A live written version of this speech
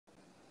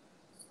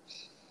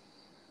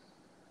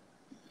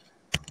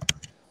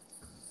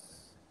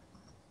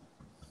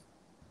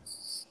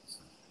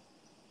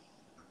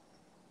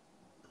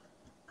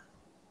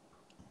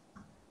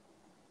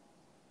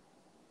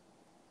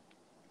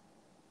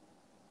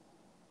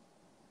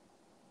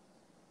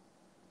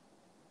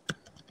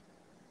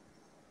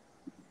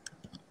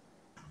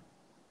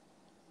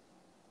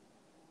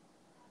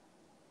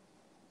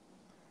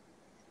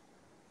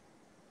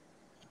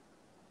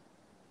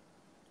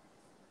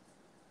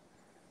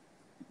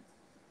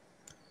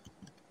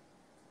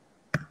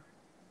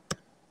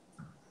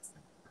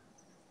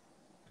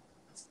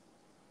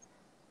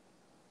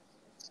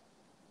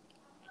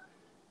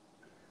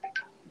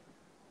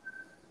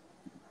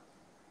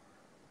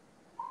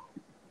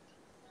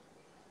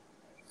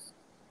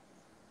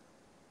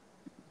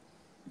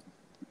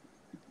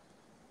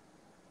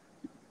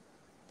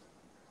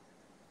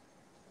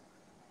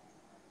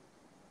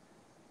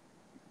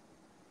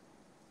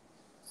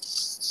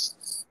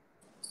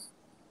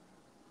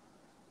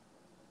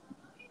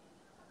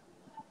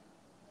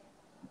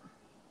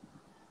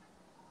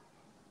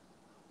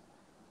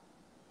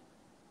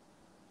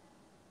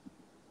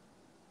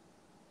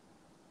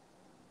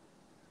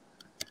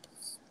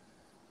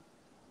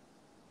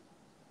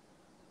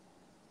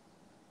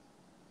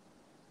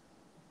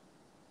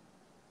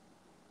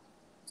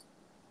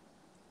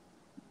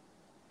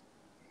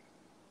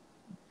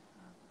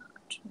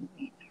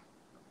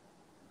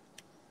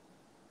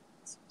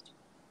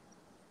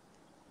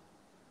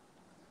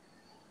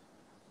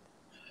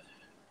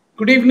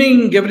Good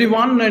evening,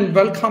 everyone, and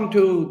welcome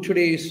to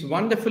today's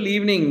wonderful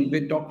evening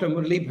with Dr.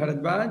 Murli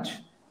Bharadwaj.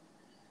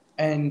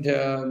 And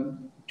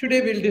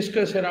today we'll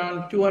discuss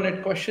around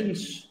 200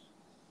 questions,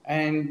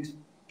 and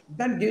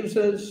that gives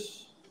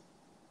us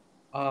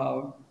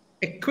a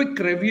quick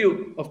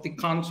review of the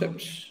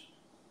concepts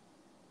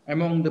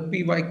among the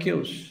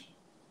PYQs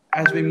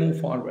as we move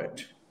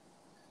forward.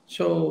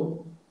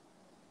 So,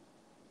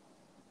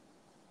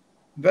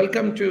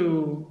 welcome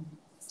to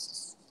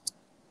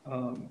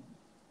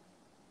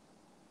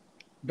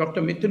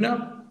Dr.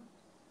 Mithuna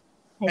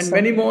and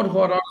many more who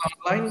are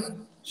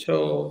online.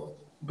 So,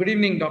 good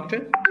evening,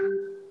 Doctor.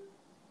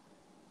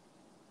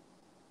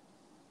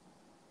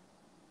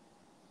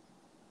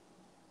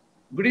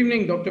 Good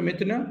evening, Dr.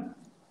 Mithuna.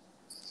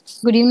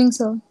 Good evening,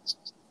 sir.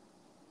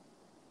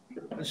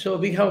 So,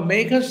 we have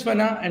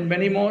Meghasvana and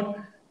many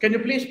more. Can you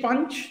please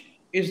punch?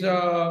 Is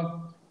the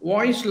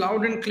voice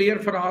loud and clear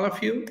for all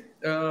of you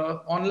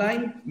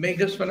online?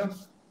 Meghasvana.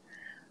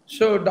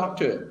 So,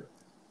 Doctor,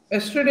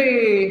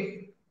 yesterday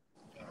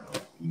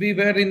we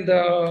were in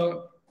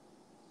the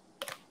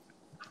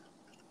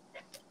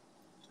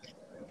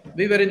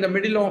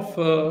middle of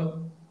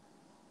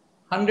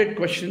 100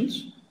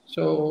 questions.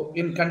 So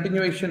in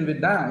continuation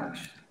with that,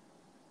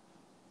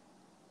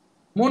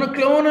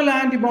 monoclonal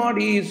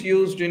antibody is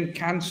used in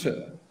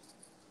cancer.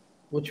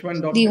 Which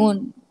one, Doctor?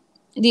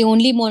 The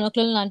only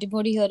monoclonal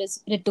antibody here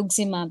is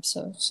rituximab,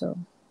 sir. So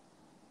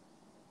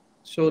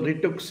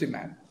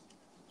rituximab.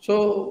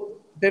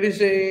 So there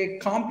is a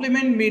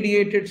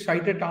complement-mediated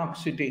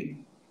cytotoxicity.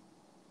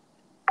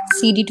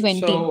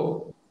 CD20.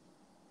 So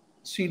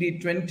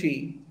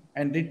CD20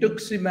 and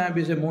rituximab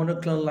is a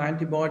monoclonal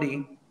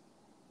antibody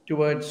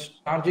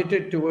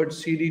targeted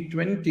towards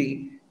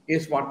CD20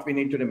 is what we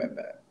need to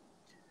remember.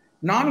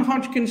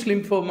 Non-Hodgkin's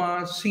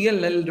lymphoma,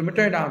 CLL,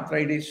 rheumatoid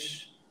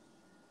arthritis,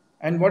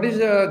 and what is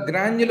a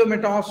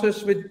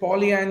granulomatosis with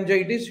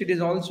polyangiitis? It is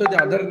also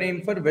the other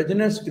name for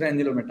vaginous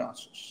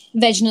granulomatosis.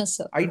 Vaginous,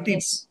 sir. IT.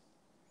 Yes.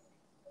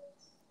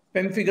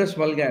 Pemphigus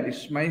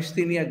vulgaris,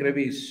 myasthenia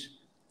gravis.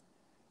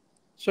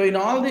 So in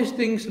all these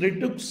things,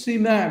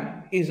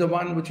 rituximab is the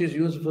one which is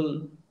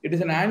useful. It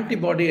is an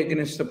antibody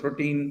against the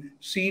protein.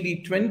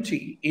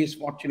 CD20 is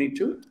what you need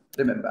to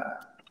remember.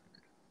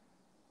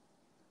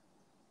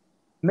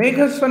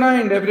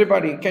 Meghasvana and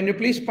everybody, can you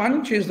please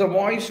punch? Is the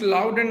voice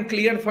loud and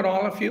clear for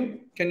all of you?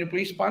 Can you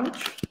please punch?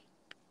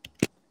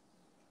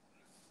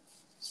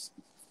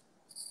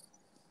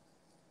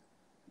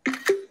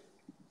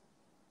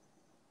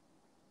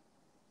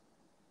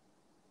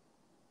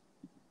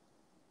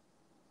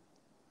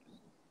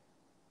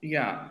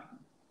 Yeah.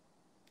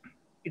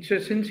 It's a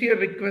sincere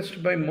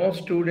request by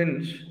most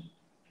students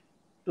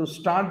to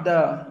start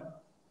the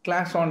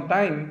class on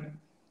time.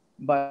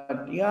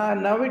 But yeah,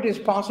 now it is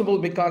possible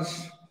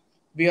because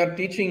we are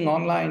teaching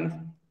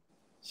online.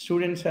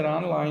 Students are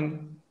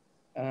online.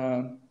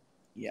 Yeah.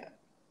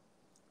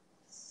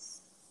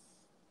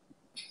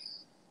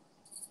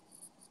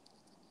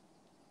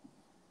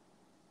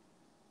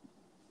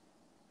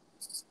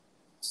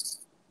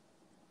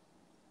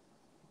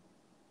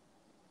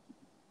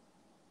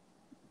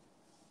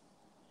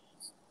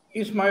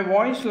 Is my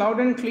voice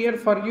loud and clear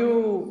for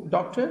you,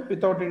 Doctor,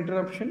 without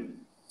interruption?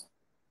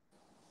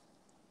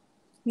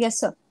 Yes,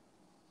 sir.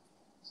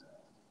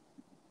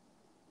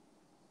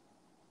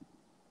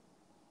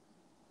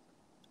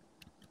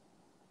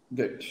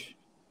 Good.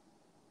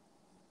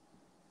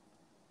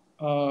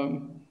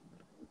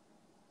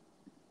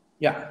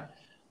 Yeah.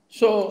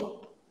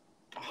 So,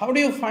 how do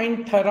you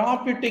find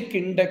therapeutic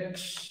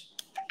index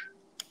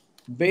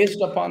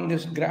based upon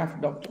this graph,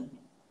 Doctor?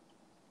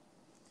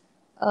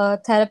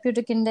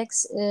 Therapeutic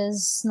index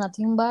is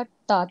nothing but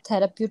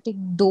therapeutic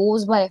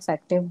dose by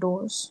effective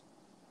dose.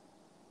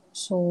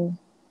 So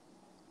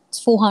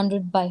it's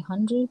 400 by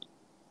 100.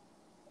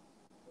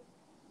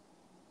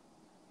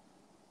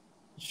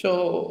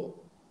 So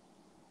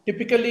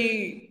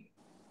typically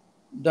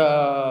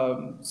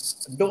the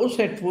dose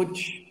at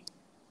which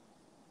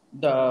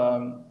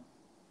the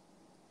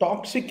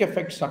toxic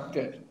effects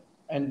occur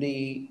and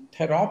the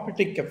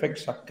therapeutic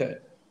effects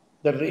occur,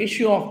 the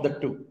ratio of the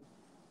two.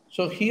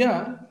 So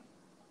here,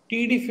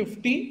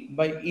 TD50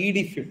 by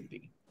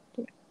ED50.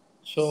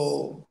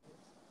 So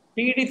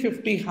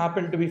TD50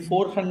 happened to be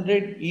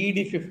 400,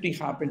 ED50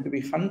 happened to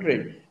be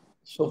 100.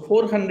 So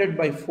 400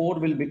 by 4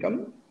 will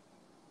become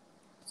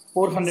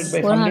 400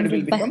 by 100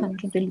 will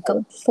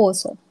become 4,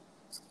 sir.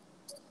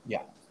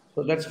 Yeah.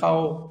 So that's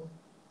how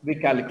we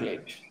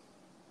calculate.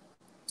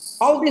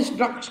 All these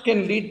drugs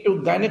can lead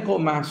to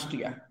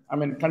gynecomastia,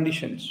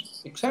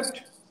 conditions,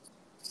 except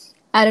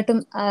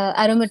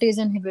aromatase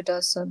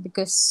inhibitors, sir,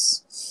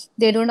 because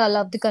they don't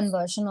allow the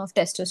conversion of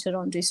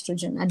testosterone to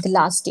estrogen at the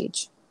last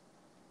stage.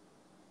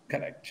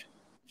 Correct.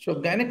 So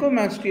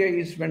gynecomastia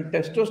is when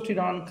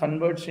testosterone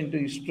converts into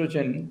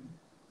estrogen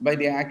by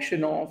the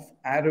action of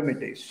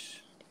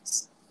aromatase.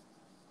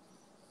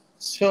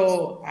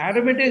 So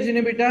aromatase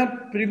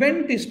inhibitor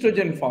prevent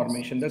estrogen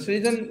formation. That's the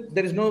reason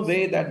there is no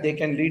way that they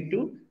can lead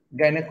to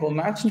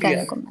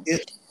gynecomastia.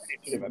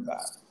 Remember.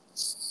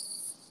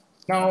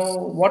 Now,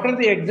 what are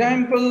the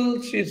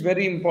examples is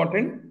very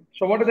important.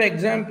 So, what are the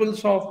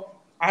examples of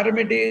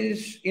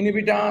aromatase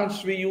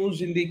inhibitors we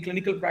use in the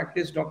clinical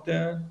practice,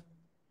 doctor?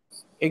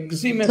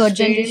 Third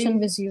generation Exemestane,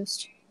 was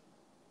used.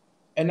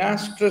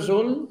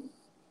 anastrozole,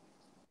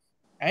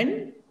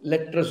 and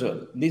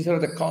letrozole. These are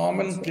the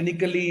common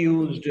clinically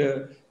used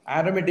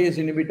aromatase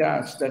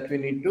inhibitors that we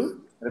need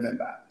to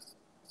remember.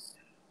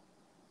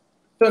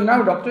 So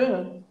now,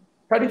 doctor,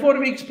 34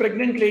 weeks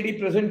pregnant lady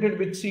presented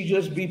with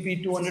seizures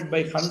BP 200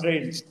 by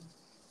 100.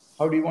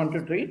 How do you want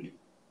to treat?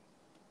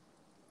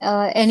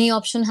 Any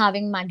option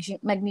having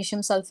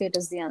magnesium sulfate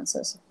is the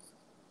answer, sir.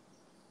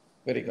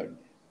 Very good.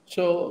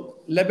 So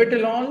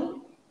labetalol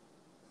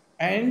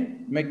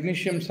and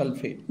magnesium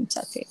sulfate.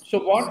 Sulfate. So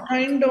what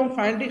kind of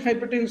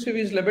antihypertensive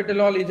is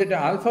labetalol? Is it an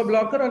alpha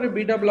blocker or a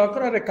beta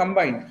blocker or a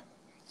combined?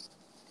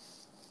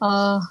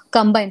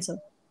 Combined, sir.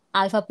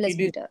 Alpha plus It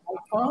is beta.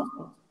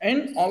 alpha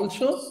and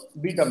also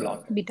beta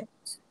blocker. Beta.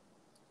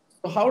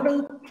 So how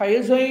does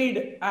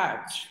thiazide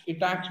act?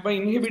 It acts by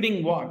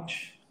inhibiting what?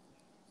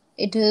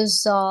 It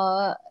is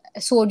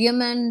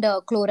sodium and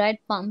chloride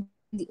pump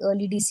in the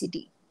early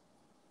DCT.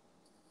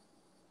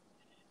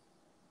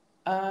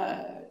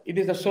 It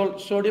is the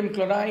sodium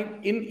chloride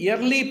in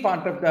early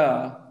part of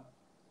the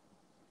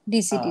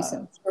DCT,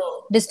 sir.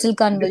 so Distal distal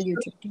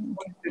convoluted.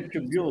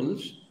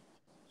 tubules.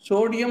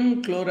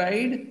 Sodium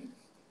chloride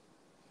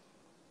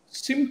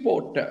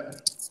symporter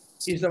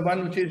is the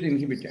one which is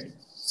inhibited.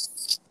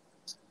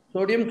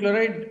 Sodium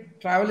chloride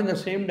travel in the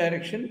same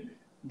direction,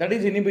 that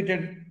is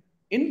inhibited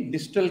in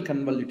distal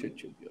convoluted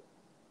tubule.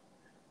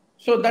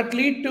 So that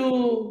lead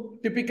to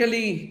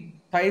typically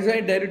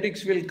thiazide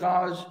diuretics will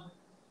cause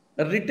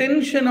a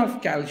retention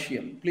of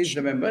calcium. Please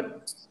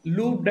remember,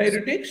 loop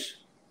diuretics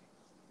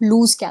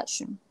Lose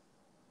calcium.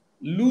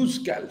 lose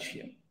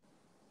calcium.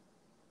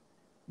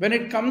 When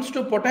it comes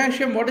to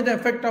potassium, what is the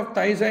effect of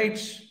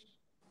thiazides?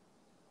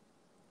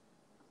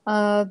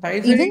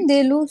 Even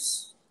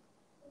Thiazides,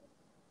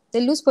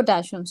 they lose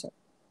potassium, sir.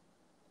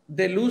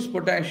 they lose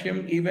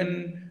potassium.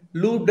 Even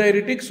loop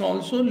diuretics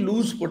also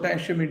lose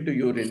potassium into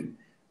urine.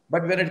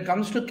 But when it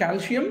comes to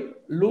calcium,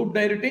 loop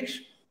diuretics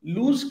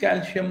lose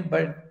calcium,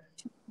 but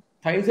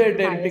thiazide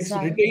diuretics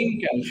Thiazide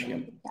retain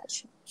calcium.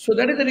 calcium. So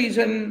that is the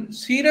reason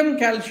serum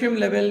calcium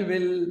level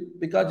will,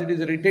 because it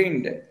is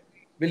retained,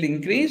 will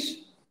increase,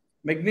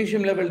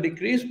 magnesium level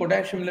decrease,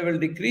 potassium level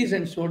decrease,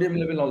 and sodium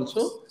level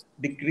also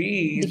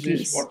decrease is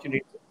Decrease. what you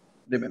need to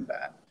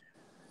remember.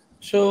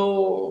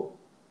 So,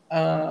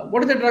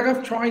 what is the drug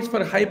of choice for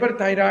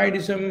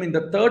hyperthyroidism in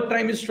the third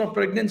trimester of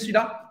pregnancy,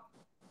 doc?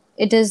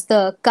 It is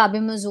the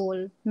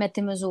carbimazole,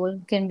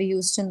 methimazole can be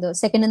used in the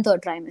second and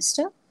third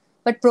trimester,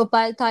 but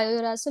propyl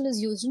thiouracil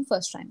is used in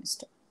first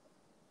trimester.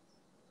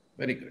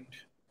 Very good.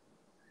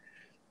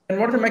 And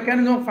what is the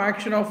mechanism of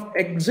action of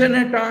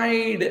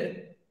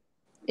exenatide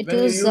It when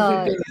you is use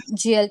it in?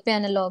 GLP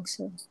analog,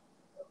 sir.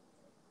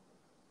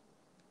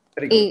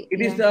 Very good. A,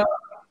 It is yeah,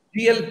 the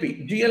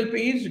GLP.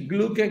 GLP is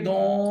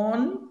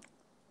glucagon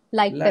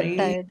like like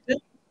peptide.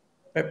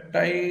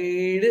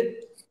 peptide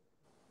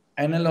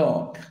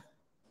analog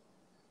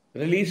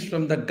released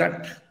from the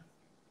gut.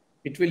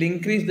 It will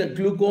increase the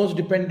glucose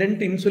dependent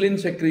insulin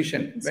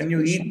secretion. When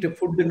you eat Secretion. the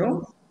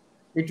food,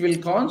 it will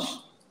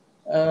cause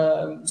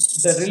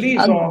the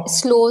release of.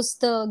 Slows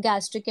the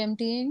gastric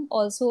emptying,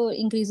 also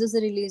increases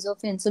the release of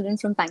insulin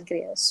from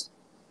pancreas.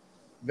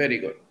 Very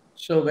good.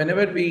 So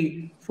whenever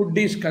we food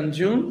is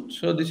consumed,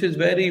 so this is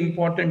very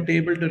important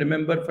table to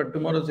remember for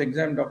tomorrow's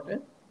exam, doctor.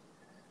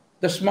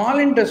 The small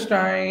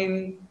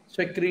intestine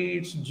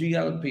secretes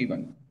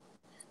GLP-1.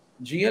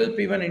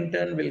 GLP-1 in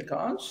turn will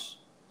cause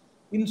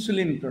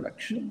insulin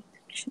production.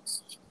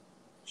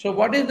 So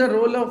what is the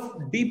role of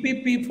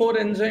DPP4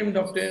 enzyme,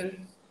 doctor?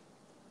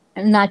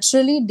 And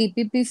naturally,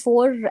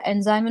 DPP4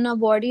 enzyme in our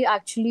body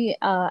actually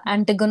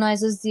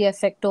antagonizes the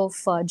effect of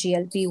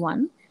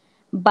GLP-1.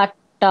 But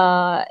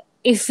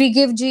if we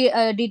give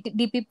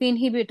DPP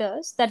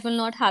inhibitors, that will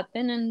not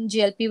happen and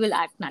GLP will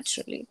act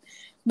naturally.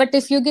 But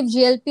if you give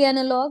GLP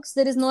analogs,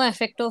 there is no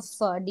effect of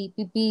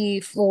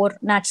DPP4,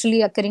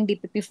 naturally occurring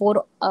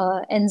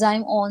DPP4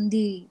 enzyme on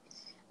the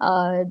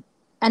uh,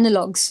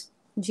 analogs,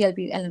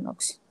 GLP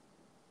analogs.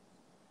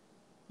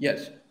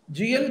 Yes.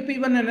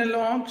 GLP-1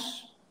 analogs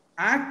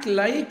act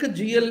like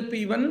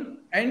GLP-1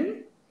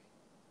 and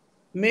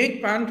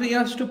make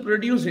pancreas to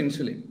produce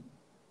insulin.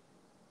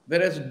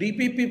 Whereas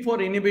DPP4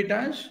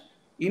 inhibitors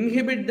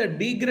inhibit the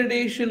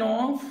degradation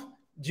of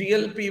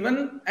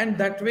GLP-1 and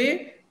that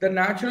way the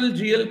natural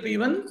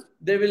GLP-1,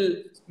 they will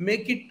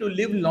make it to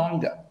live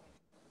longer.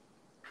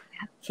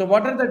 So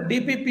what are the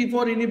DPP4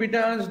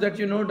 inhibitors that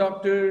you know,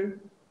 doctor?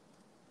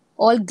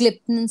 All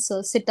gliptins,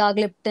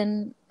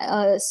 sitagliptin,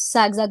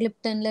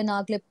 saxagliptin,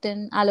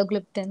 linagliptin,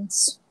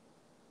 allogliptins.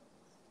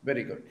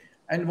 Very good.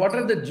 And what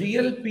are the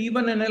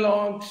GLP-1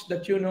 analogs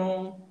that you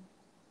know?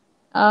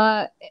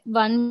 Uh,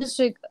 One is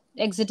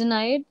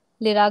excitinide,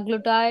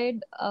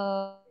 liraglutide,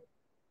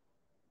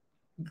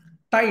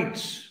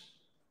 Tides.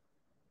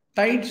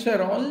 Tides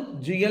are all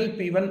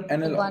GLP-1 one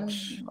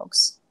analogs.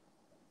 box.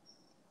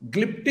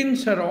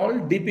 Gliptins are all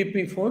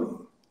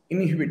DPP4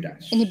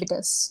 inhibitors.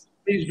 Inhibitors.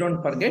 Please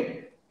don't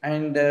forget.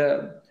 And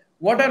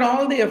what are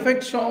all the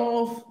effects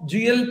of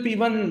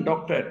GLP-1,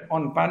 doctor,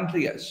 on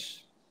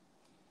pancreas?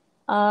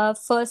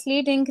 Firstly,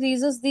 it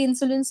increases the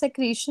insulin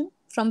secretion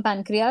from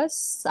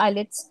pancreas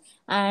islets,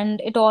 and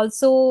it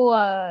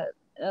also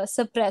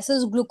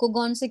suppresses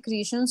glucagon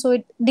secretion, so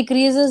it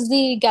decreases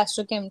the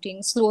gastric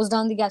emptying, slows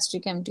down the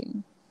gastric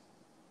emptying.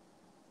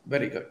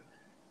 Very good.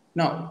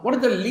 Now, what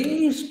is the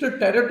least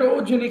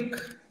teratogenic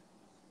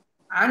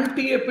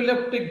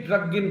anti-epileptic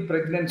drug in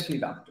pregnancy,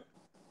 doctor?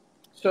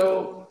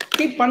 So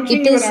keep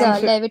punching It your is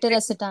answer.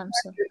 levetiracetam,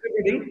 sir.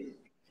 Everybody,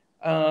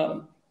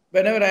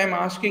 whenever I am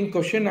asking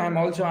question, I am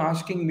also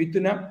asking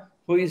Mithuna,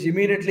 who is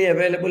immediately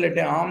available at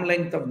an arm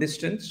length of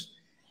distance,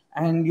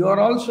 and you are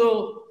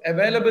also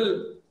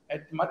available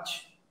at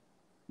much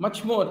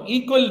more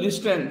equal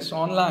distance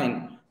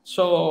online.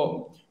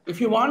 So if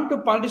you want to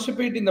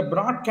participate in the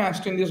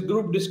broadcast in this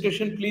group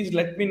discussion, please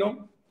let me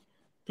know.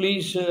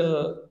 Please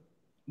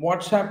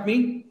WhatsApp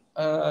me.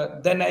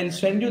 Then I'll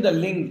send you the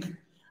link.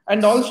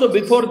 And also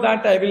before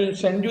that, I will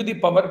send you the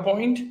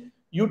PowerPoint.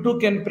 You too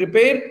can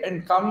prepare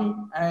and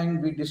come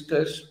and we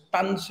discuss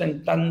tons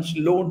and tons,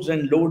 loads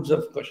and loads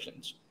of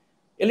questions.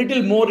 A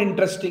little more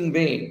interesting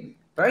way,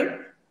 right?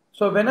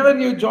 So whenever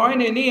you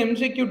join any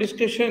MCQ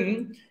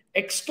discussion,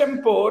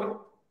 extempore,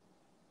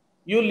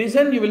 you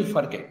listen, you will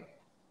forget.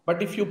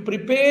 But if you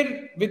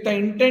prepare with the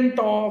intent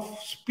of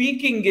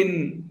speaking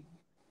in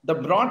the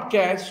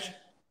broadcast,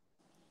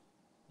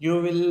 you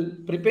will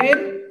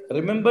prepare,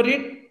 remember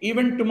it.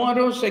 Even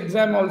tomorrow's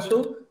exam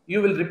also,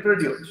 you will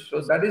reproduce.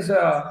 So that is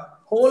a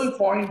whole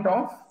point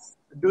of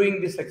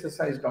doing this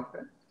exercise,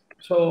 doctor.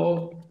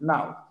 So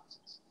now,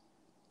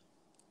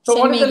 so So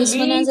what is the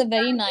Megaswan has least? a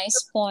very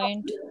nice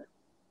point.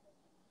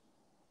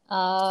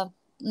 Uh,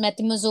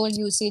 Methimazole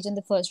usage in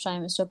the first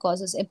trimester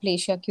causes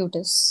aplasia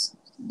cutis.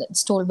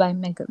 That's told by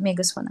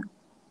Megaswana.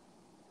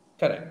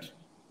 Correct.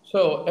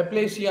 So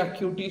aplasia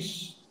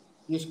cutis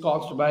is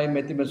caused by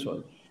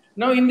methimazole.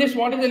 Now, in this,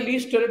 what is the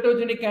least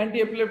teratogenic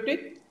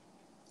anti-epileptic?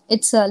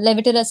 It's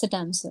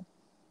levetiracetam, sir.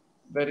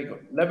 Very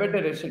good.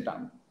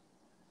 Levetiracetam.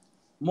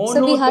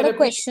 So we had a Monotherapy.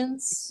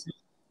 questions.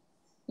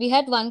 We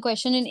had one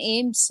question in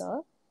AIMS,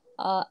 sir,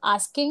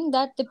 asking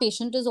that the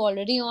patient is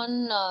already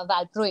on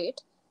valproate.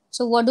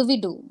 So what do we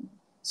do?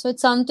 So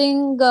it's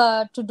something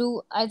to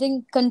do. I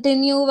think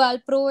continue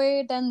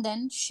valproate and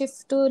then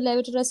shift to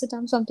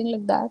levetiracetam, something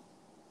like that.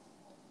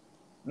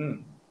 I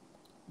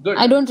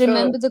Good. don't So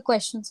remember the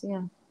questions.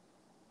 Yeah.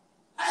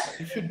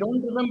 if you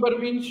don't remember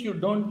means you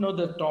don't know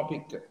the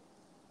topic.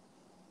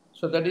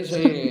 So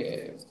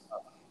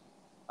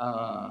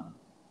uh,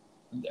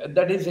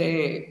 that is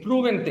a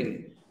proven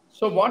thing.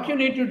 So what you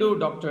need to do,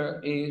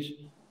 doctor, is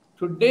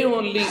today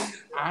only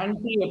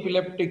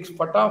anti-epileptics,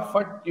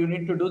 fatafat, you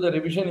need to do the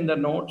revision in the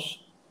notes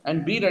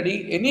and be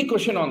ready. Any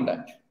question on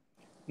that?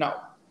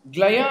 Now,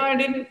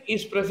 gliadin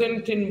is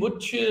present in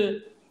which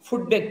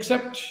food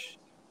except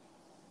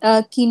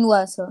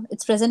Quinoa, sir.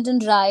 It's present in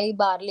rye,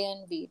 barley,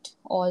 and wheat.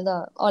 All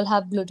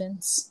have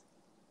glutens.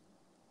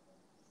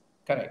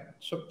 correct.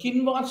 So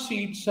quinoa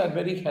seeds are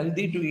very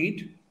healthy to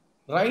eat.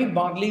 Rye,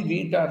 barley,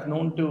 wheat are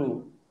known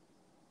to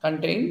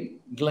contain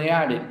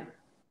gliadin.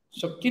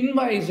 So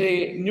quinoa is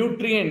a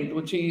nutrient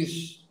which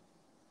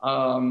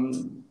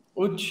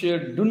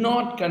do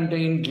not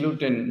contain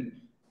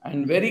gluten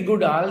and very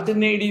good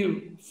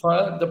alternative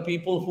for the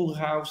people who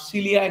have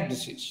celiac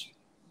disease.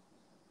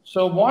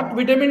 So what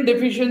vitamin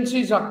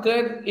deficiencies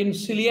occur in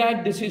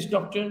celiac disease,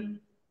 doctor?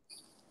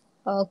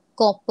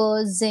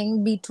 Copper,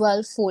 zinc,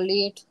 B12,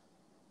 folate.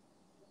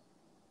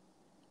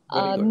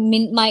 Very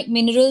good.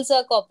 Minerals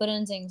are copper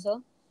and zinc,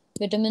 sir.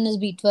 Vitamin is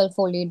B12,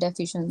 folate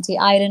deficiency.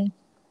 Iron,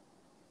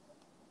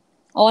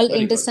 all Very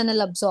good. intestinal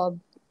absorbed.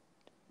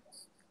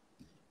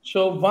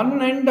 So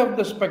one end of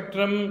the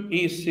spectrum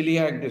is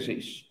celiac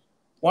disease.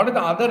 What are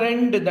the other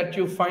end that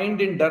you find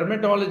in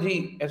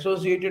dermatology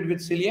associated with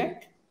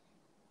celiac?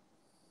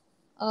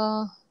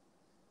 Uh,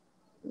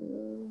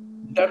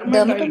 Dermatitis,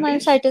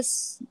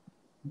 Dermatomyositis.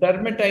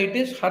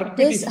 dermatitis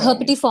It is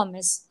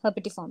herpetiformis. herpetiformis.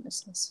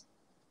 Herpetiformis. Yes.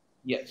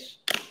 Yes,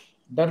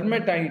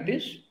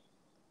 dermatitis,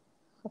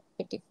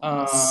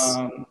 Herpetiformis.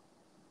 um,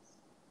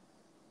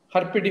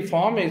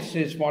 herpetiformis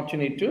is what you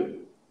need to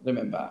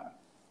remember.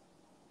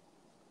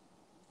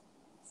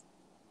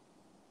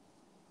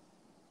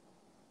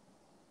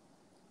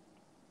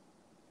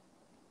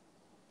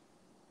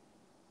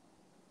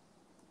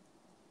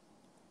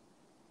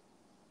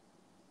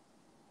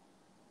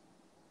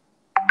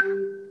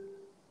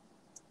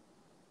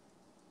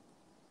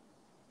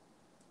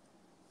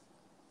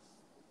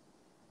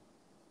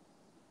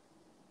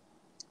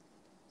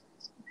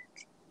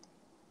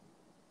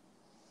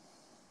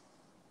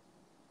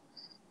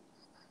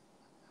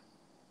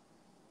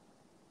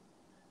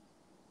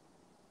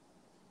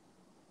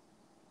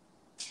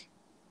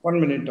 One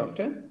minute,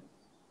 doctor.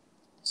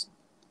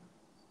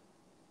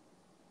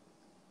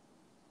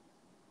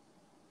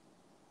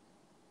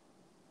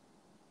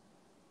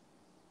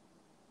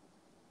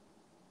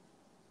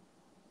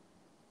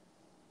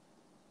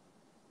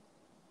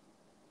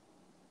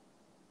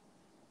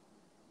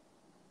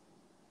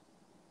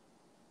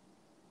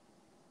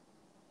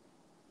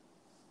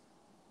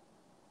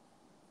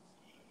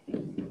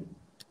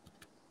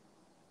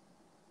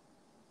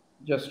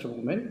 Just a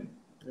moment.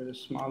 There is a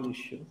small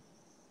issue.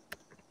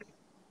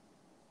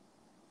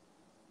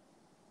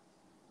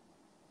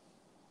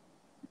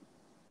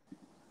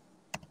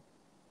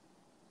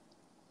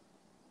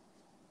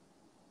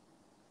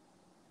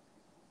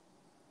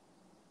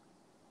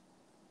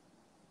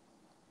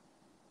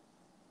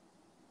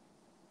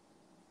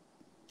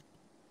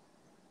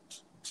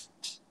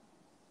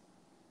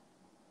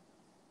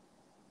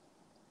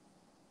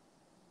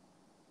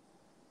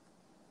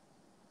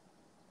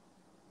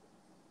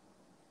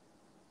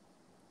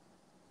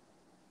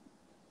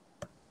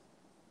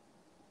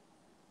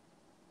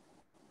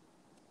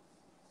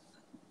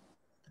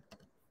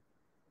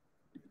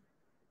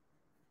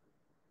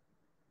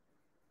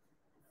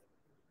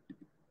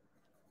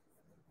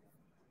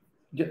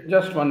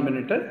 Just 1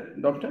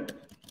 minute, doctor.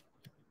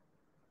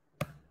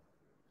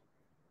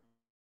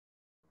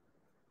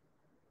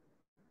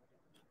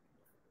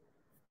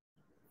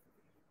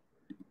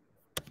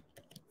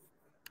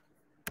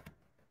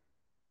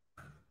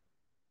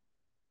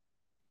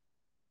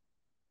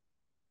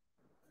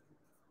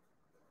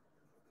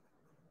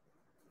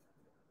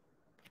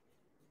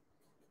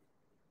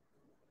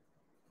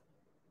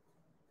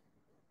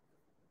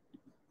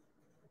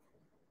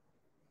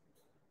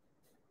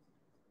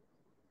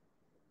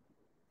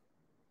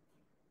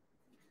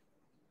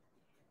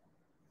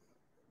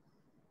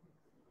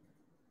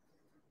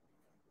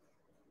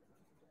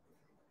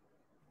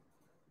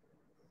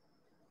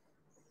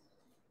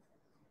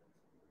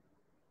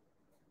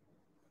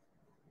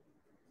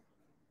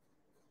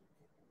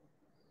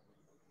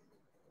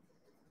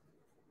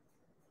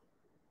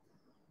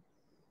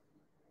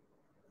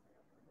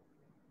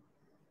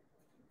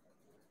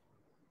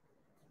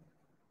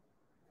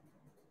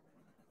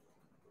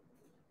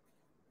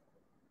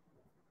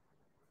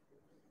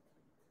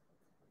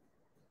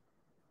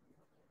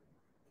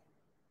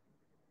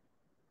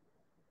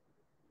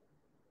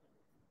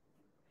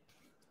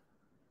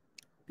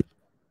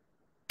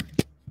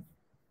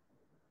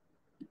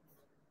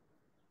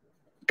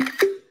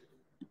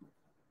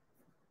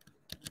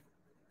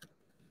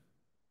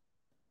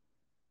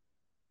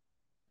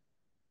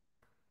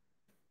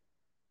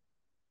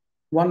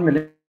 One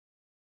minute.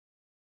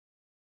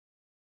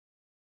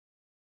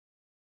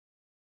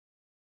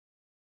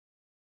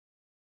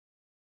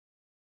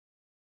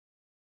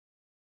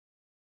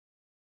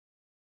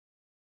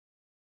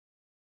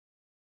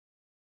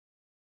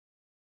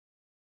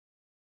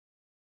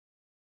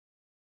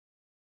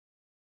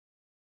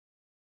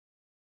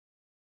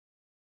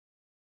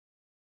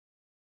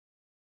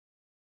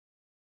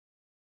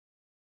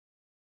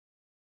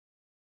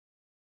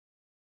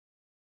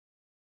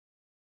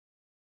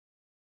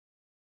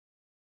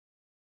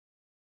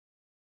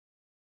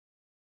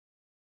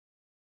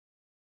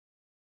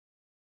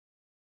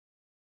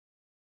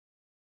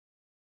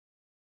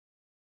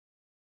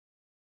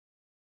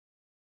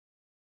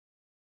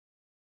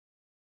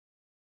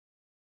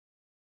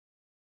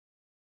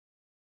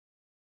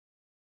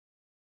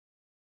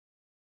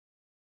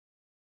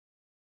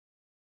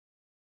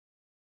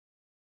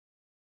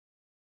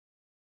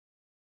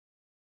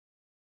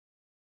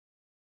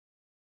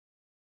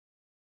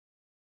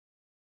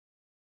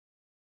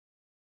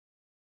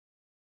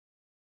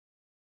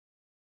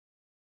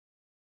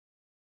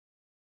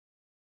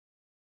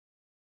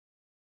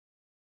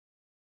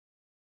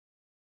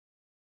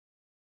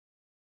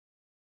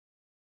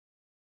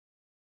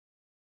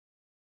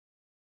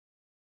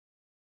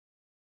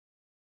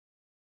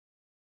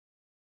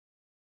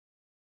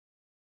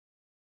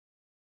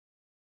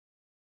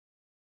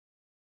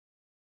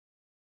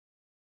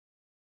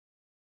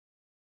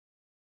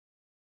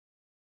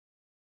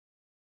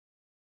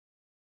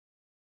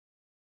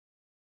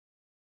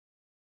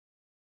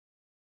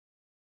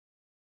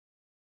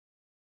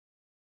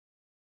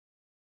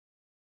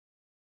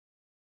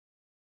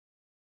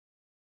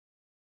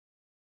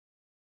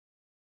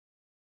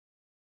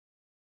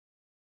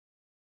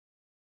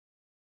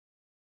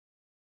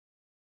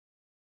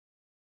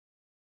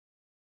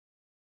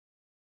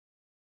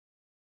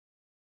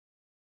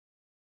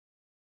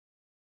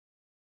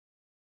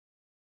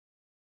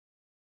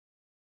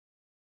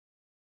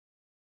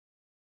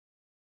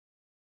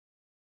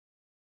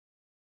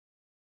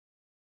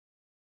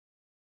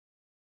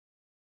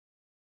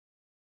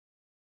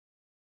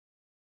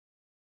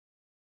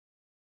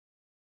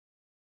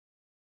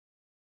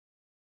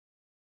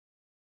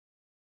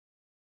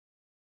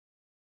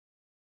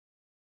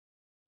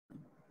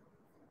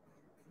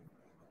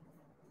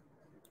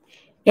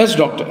 Yes,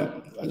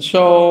 doctor.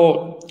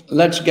 So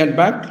let's get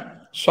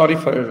back. Sorry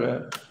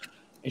for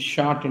a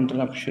short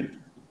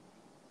interruption.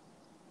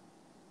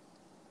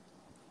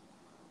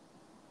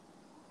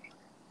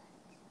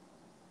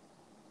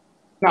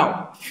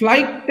 Now,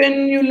 flight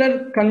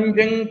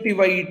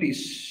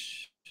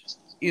conjunctivitis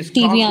is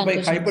TB caused by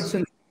antigens.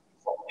 hypersensitivity.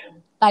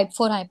 Type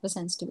 4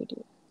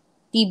 hypersensitivity.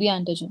 TB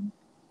antigen.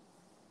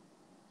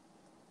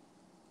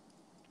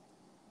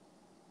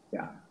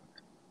 Yeah.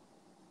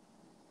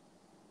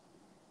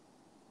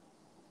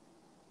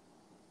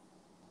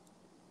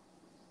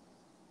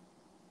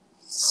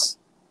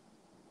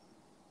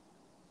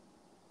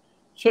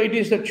 So it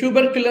is the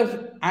tuberculous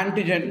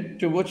antigen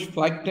to which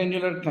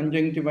flightennular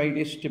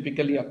conjunctivitis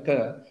typically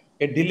occur,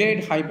 a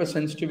delayed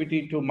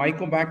hypersensitivity to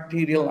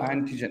mycobacterial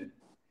antigen.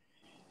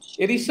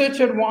 A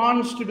researcher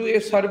wants to do a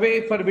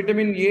survey for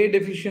vitamin A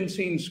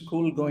deficiency in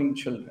school-going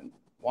children.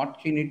 What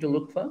you need to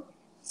look for?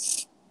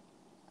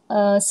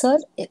 Sir,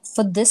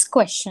 for this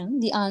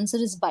question, the answer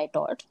is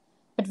Bytort.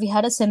 But we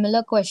had a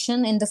similar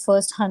question in the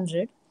first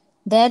 100.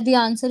 There, the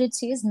answer it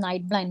says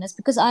night blindness.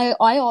 Because I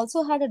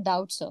also had a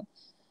doubt, sir.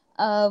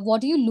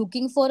 What are you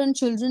looking for in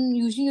children?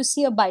 Usually, you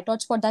see a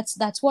Bytort spot.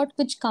 That's what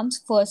which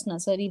comes first, na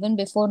sir, even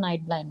before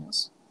night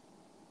blindness.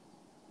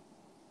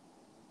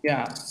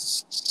 Yeah.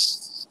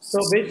 So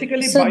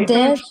basically, So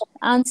their Bytort's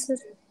answer.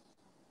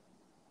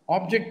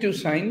 objective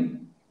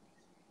sign,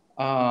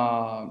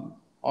 uh,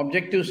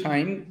 objective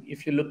sign,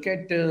 if you look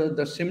at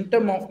the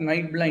symptom of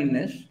night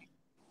blindness,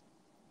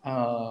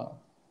 uh,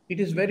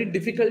 it is very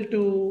difficult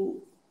to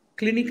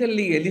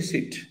clinically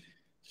elicit.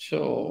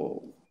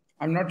 So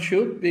I'm not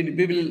sure.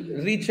 We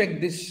will recheck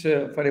this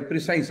for a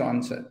precise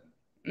answer.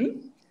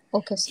 Hmm?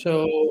 Okay, sir.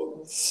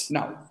 So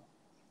now,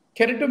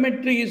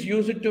 keratometry is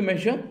used to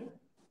measure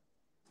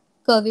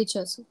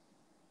Curvature, sir.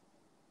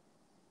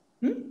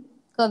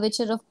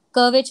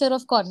 Curvature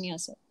of cornea,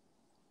 sir.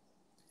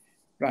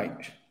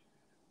 right.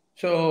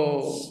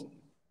 So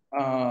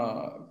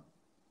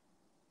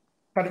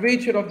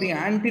curvature of the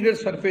anterior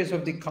surface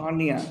of the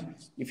cornea,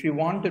 if you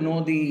want to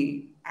know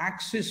the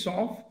axis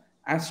of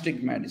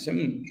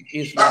astigmatism,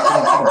 is what you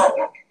need to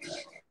know.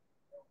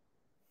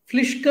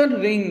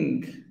 Flischker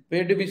ring,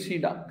 where do we see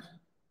that?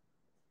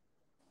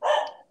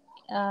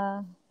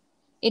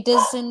 It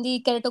is in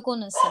the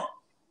keratoconus, sir.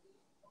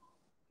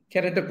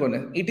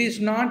 Keratoconus. It is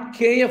not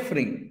KF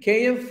ring.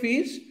 KF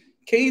is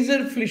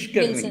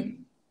Kaiser-Flischker Wilson.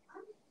 ring.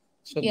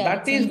 So Yeah, that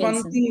it's in is one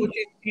Wilson. thing which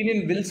is seen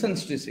in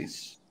Wilson's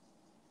disease.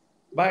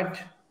 But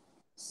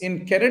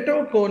in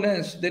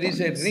keratoconus, there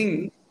is a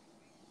ring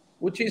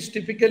which is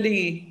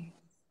typically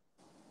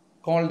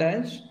called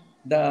as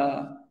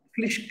the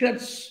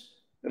Flischker's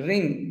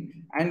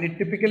ring, and it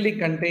typically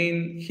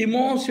contains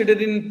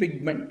hemosiderin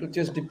pigment, which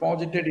is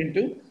deposited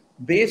into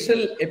basal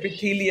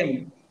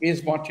epithelium,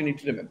 is what you need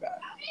to remember.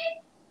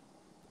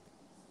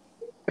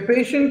 A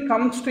patient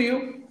comes to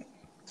you.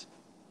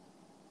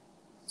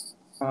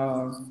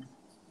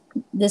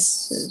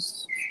 This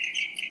is.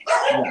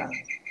 Yeah.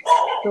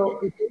 So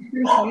a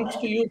patient comes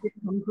to you with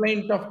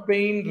complaint of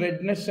pain,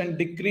 redness, and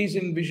decrease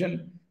in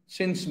vision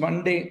since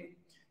Monday.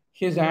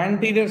 His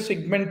anterior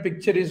segment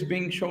picture is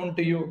being shown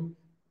to you.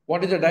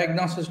 What is the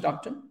diagnosis,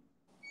 doctor?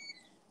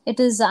 It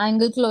is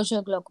angle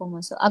closure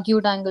glaucoma, sir.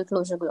 Acute angle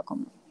closure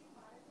glaucoma.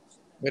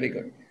 Very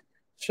good.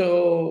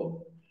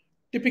 So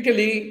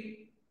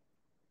typically,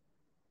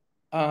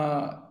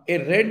 a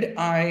red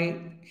eye,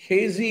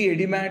 hazy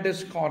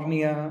edematous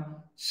cornea,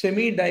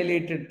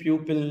 semi-dilated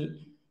pupil,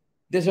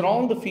 these are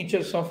all the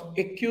features of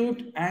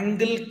acute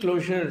angle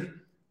closure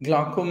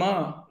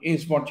glaucoma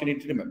is what you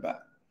need to remember.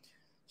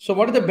 So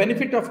what is the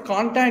benefit of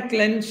contact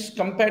lens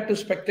compared to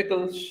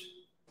spectacles?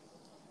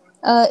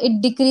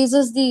 It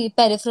decreases the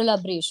peripheral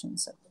aberration,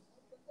 sir.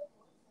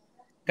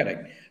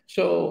 Correct.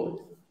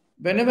 So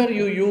whenever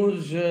you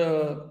use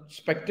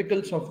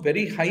spectacles of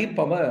very high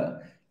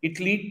power, it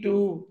lead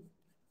to,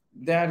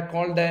 they are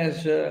called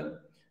as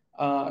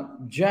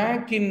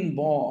jack in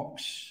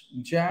box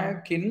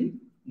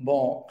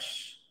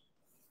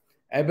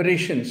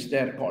aberrations, they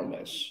are called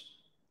as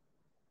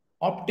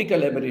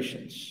optical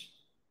aberrations.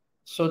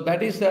 So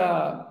that is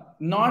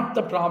not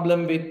the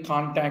problem with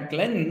contact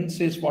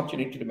lens, is what you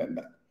need to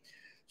remember.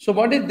 So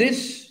what is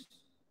this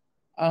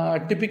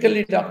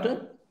typically,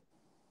 doctor?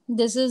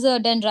 This is a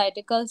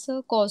dendritic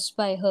ulcer caused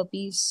by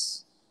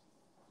herpes.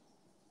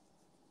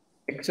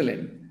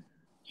 Excellent.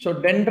 So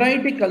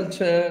dendritic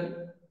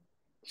ulcer,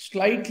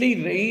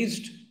 slightly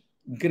raised,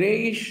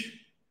 grayish,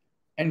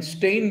 and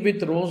stained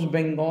with rose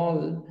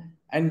bengal,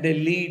 and they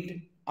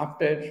lead,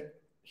 after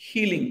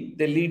healing,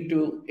 they lead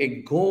to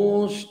a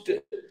ghost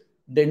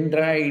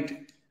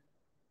dendrite,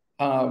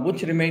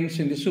 which remains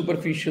in the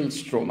superficial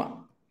stroma.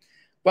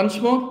 Once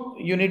more,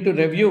 you need to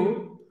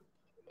review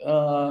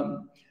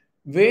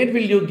where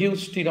will you give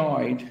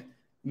steroid,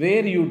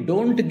 where you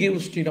don't give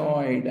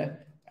steroid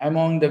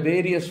among the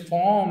various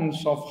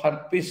forms of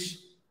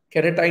herpes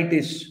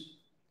keratitis.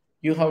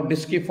 You have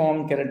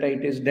disciform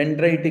keratitis,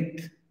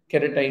 dendritic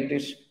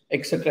keratitis,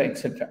 etc.,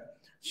 etc.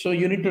 So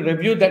you need to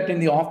review that in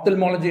the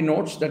ophthalmology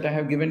notes that I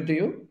have given to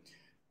you.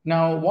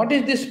 Now, what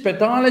is this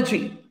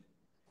pathology?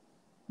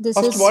 This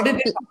First, is what is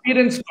this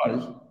appearance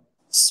called?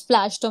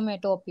 splash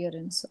tomato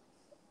appearance.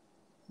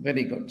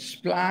 Very good.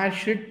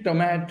 Splashed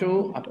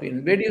tomato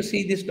appearance. Where do you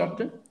see this,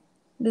 doctor?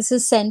 This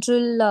is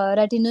central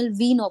retinal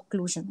vein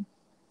occlusion.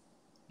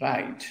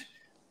 Right.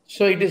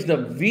 So it is the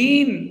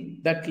vein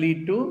that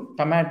lead to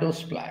tomato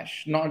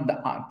splash, not the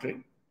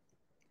artery.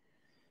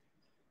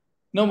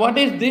 Now, what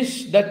is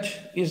this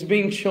that is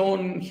being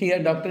shown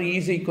here, doctor?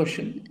 Easy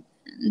question.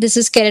 This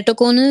is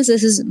keratoconus.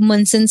 This is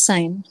Munson's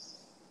sign.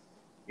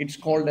 It's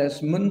called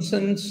as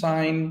Munson's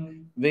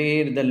sign,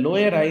 where the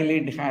lower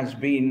eyelid has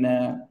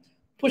been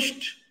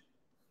pushed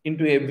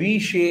into a V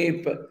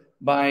shape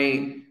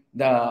by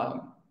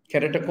the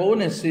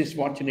keratoconus is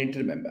what you need to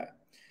remember.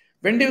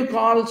 When do you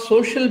call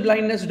social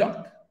blindness,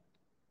 doc?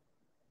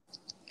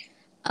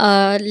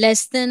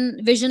 Less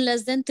than vision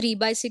less than 3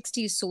 by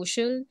 60 is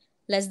social,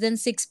 less than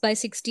 6 by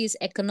 60 is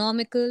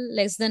economical,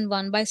 less than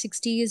 1 by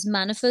 60 is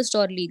manifest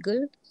or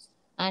legal,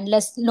 and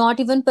less not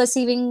even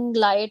perceiving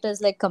light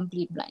is like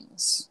complete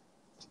blindness.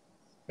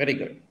 Very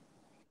good.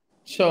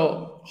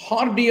 So,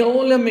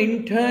 hordeolum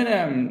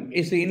internum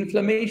is the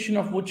inflammation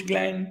of which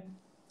gland?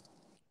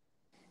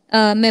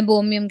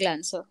 Meibomian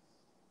gland, sir.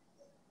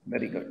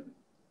 Very good.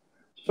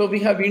 So, we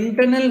have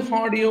internal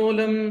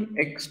hordeolum,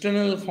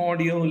 external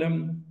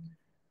hordeolum.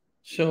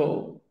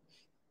 So,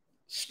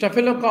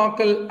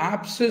 staphylococcal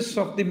abscess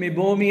of the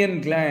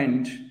meibomian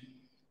gland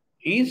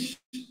is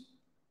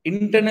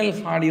internal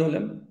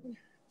hordeolum.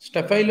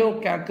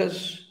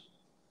 Staphylococcus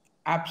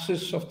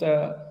abscess of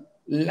the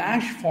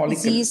lash follicle.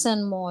 Z's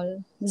and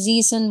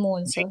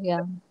mole, sir.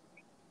 Yeah.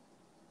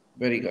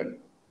 Very good.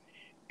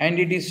 And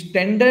it is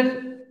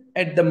tender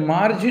at the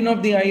margin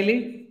of the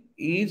eyelid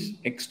is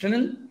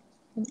external,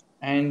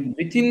 and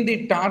within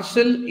the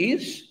tarsal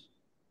is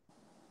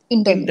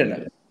Internal.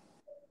 internal.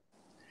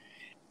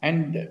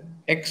 And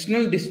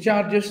external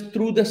discharges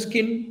through the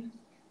skin,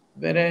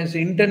 whereas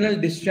internal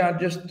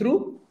discharges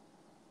through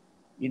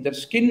either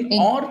skin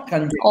or Or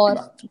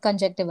conjunctiva.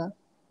 conjunctiva.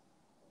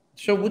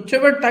 So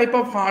whichever type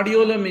of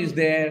hordeolum is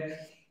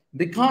there,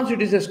 because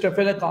it is a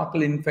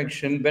staphylococcal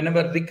infection,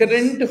 whenever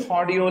recurrent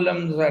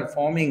hordeolums are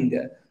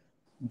forming,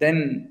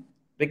 then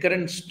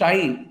recurrent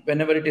style,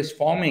 whenever it is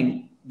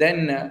forming,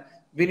 then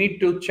we need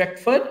to check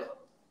for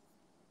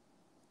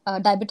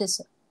Diabetes,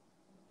 sir.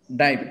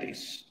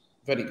 diabetes.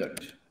 Very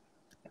good.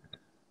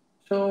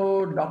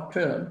 So,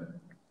 doctor,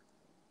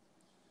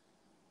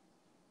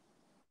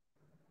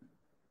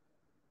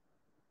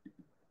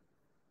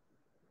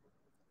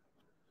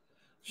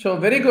 so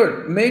very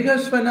good.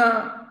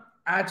 Megasvana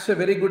adds a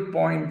very good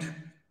point.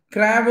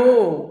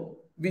 Cravo,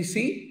 we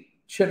see,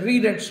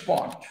 cherry red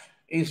spot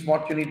is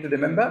what you need to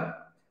remember.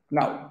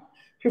 Now,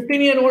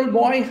 15-year-old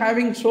boy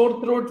having sore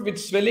throat with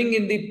swelling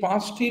in the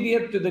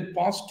posterior to the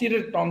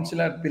posterior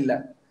tonsillar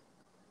pillar.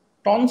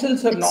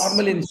 Tonsils are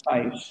normal in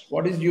size.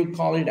 What is you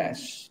call it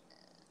as?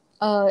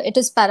 It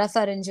is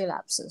parapharyngeal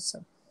abscess,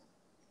 sir.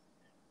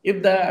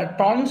 If the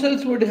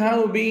tonsils would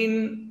have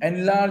been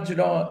enlarged,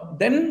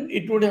 then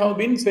it would have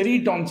been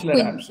peritonsillar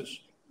abscess.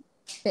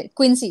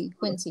 Quincy,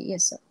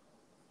 yes, sir.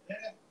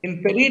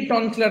 In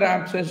peritonsillar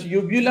abscess,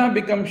 uvula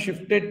becomes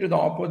shifted to the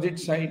opposite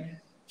side.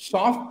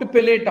 Soft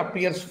palate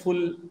appears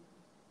full.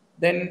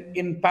 Then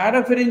in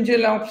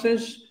parapharyngeal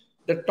abscess,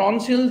 the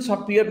tonsils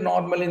appear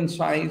normal in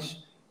size,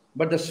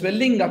 but the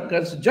swelling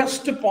occurs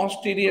just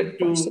posterior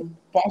to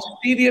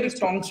posterior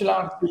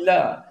tonsillar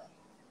pillar.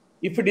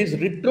 If it is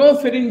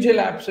retropharyngeal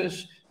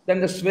abscess,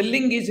 then the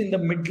swelling is in the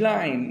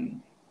midline.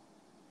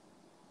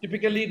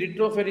 Typically,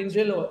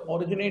 retropharyngeal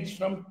originates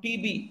from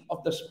TB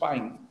of the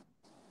spine.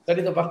 That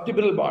is the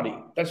vertebral body.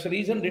 That's the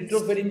reason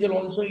retropharyngeal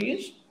also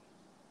is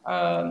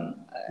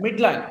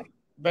midline.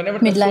 Whenever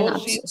the Midline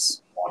source is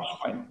abscess.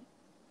 spine.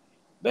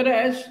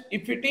 Whereas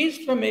if it is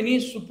from any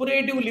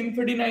suppurative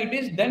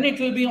lymphadenitis, then it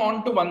will be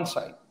on to one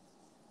side.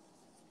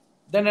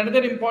 Then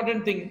another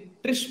important thing,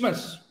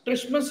 trismus.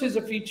 Trismus is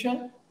a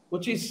feature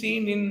which is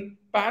seen in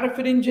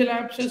parapharyngeal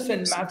abscess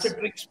and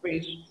masseteric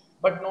space,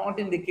 but not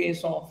in the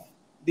case of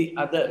the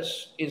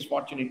others, is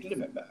what you need to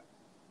remember.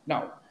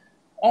 Now,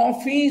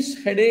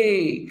 office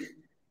headache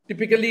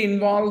typically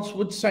involves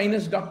which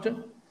sinus, doctor?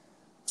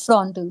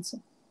 Frontal, sir.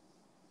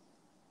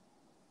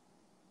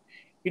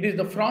 It is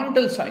the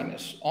frontal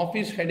sinus.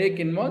 Office headache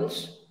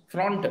involves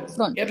frontal.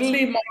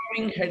 Early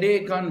morning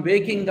headache on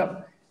waking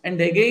up,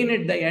 and again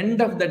at the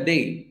end of the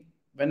day,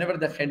 whenever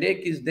the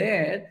headache is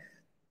there,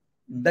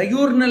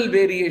 diurnal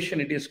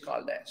variation it is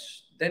called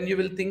as. Then you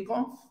will think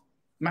of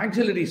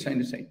maxillary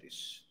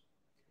sinusitis.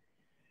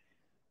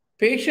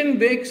 Patient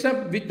wakes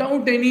up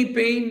without any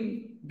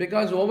pain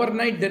because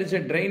overnight there is a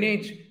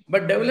drainage,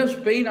 but develops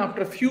pain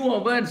after a few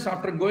hours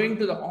after going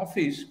to the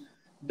office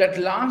that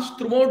lasts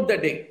throughout the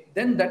day.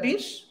 Then that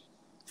is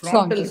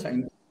frontal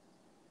sinus.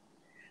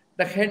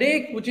 The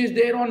headache which is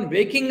there on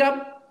waking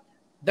up,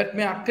 that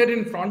may occur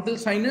in frontal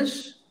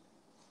sinus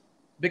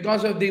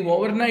because of the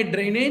overnight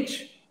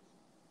drainage,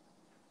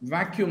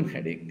 vacuum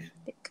headache,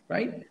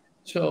 right?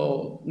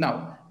 So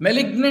now,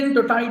 malignant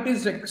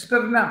otitis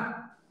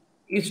externa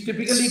is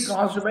typically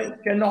caused by,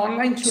 can the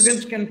online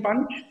students can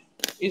punch?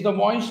 Is the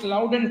voice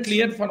loud and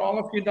clear for all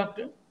of you,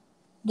 doctor?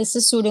 This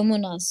is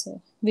Pseudomonas, sir.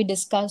 We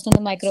discussed on the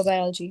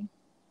microbiology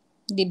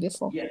day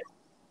before. Yes,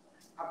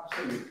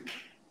 absolutely.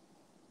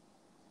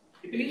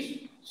 It is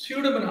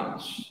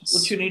Pseudomonas,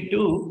 which you need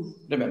to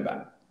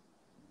remember.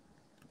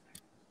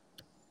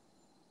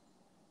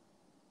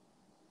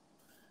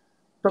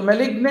 So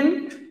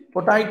malignant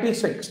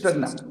otitis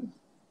externa,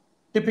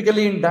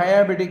 typically in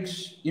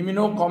diabetics,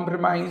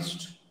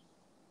 immunocompromised,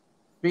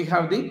 we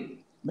have the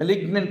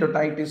malignant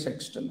otitis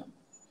externa.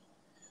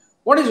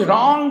 What is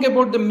wrong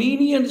about the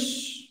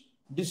Meniere's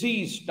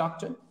disease,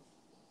 doctor?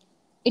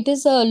 It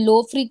is a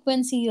low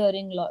frequency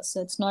hearing loss,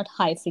 so it's not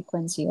high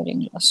frequency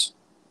hearing loss.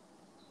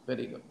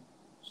 Very good.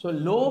 So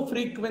low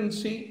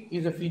frequency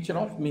is a feature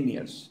of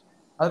Meniere's.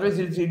 Otherwise,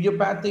 it's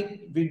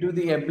idiopathic. We do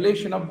the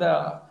ablation of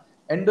the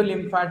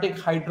endolymphatic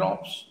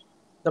hydrops.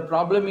 The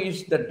problem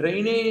is the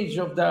drainage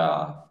of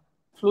the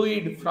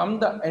fluid from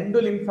the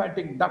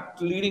endolymphatic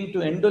duct leading to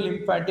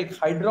endolymphatic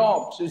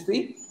hydrops is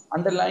the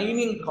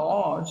underlying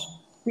cause.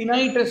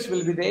 Tinnitus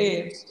will be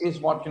there, is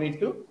what you need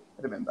to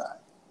remember.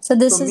 So So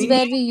this is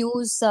where we Meniere's,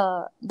 use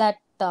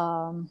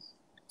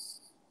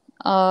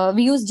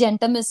we use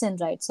gentamicin,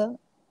 right, sir?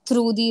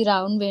 Through the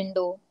round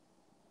window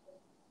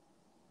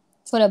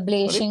for sorry?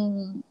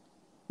 ablation.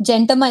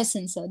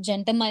 Gentamicin, sir.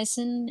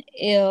 Gentamicin,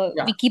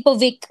 Yeah, we keep a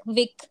wick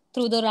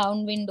through the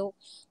round window,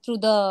 through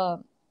the.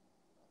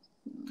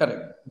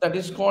 correct. That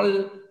is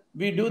called,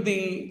 we do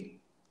the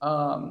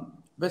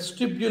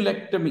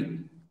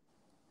vestibulectomy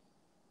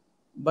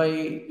by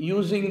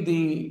using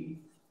the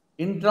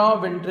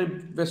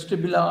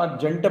intravestibular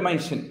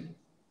gentamicin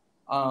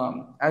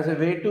as a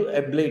way to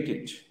ablate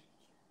it.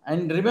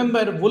 And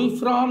remember,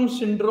 Wolfram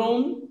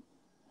syndrome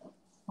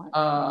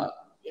uh,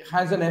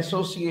 has an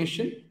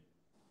association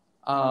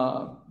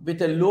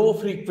with a low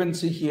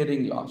frequency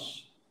hearing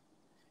loss.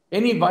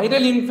 Any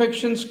viral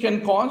infections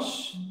can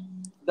cause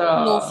the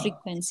Low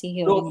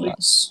frequency low hearing frequency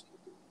loss.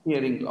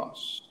 hearing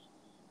loss.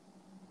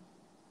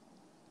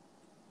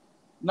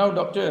 Now,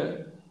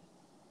 doctor,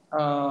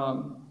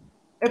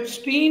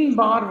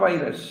 Epstein-Barr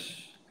virus.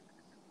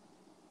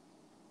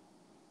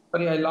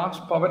 Sorry, I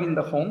lost power in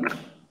the home,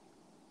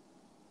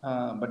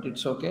 but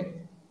it's okay.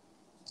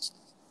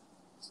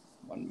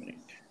 1 minute.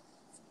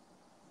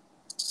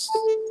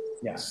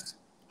 Yeah.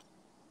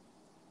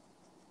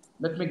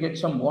 Let me get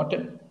some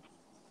water.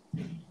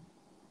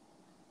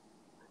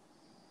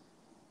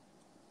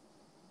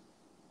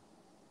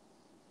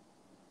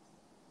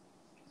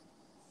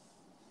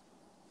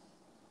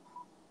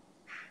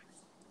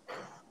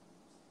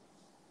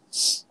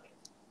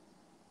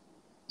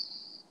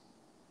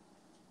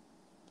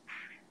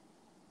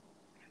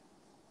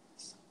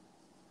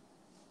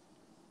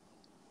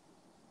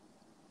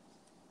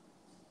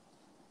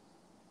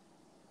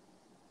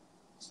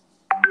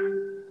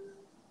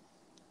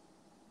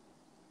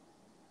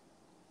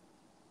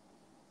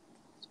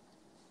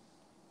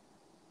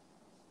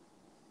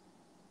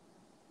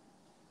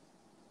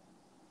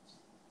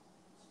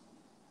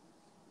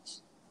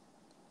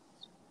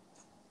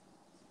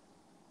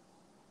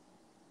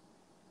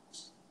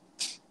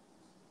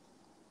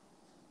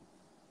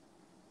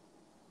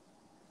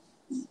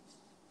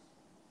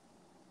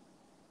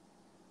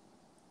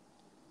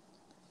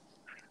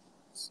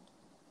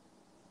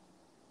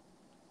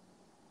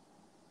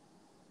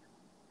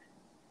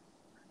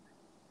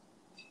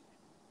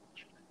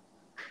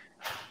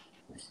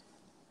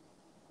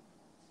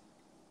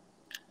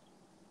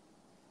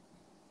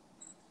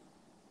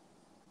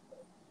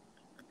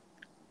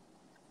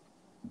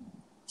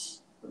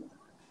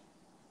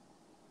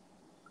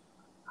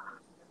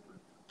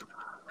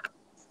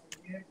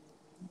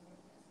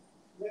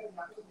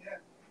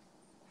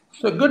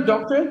 So good,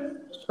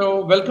 doctor.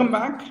 So welcome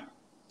back.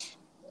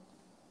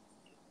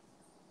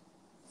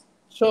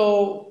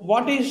 So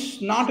what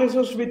is not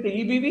associated with the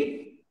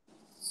EBV?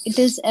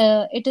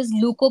 It is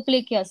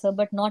leukoplakia, sir,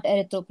 but not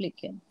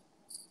erythroplakia.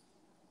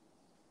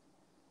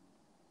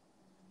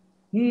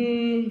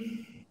 Hmm.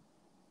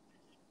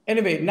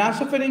 Anyway,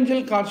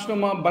 nasopharyngeal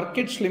carcinoma,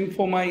 Burkitt's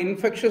lymphoma,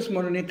 infectious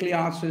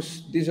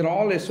mononucleosis, these are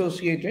all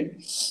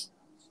associated.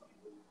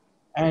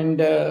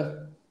 And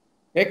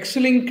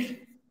X-linked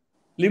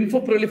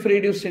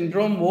lymphoproliferative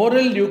syndrome,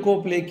 oral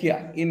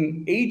leukoplakia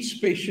in AIDS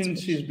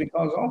patients is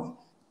because of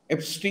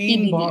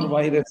Epstein-Barr EBV.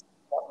 virus.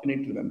 What you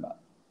need to remember.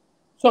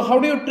 So, how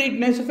do you treat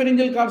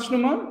nasopharyngeal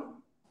carcinoma?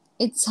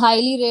 It's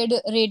highly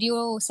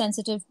radio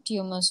sensitive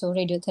tumor, so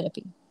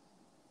radiotherapy.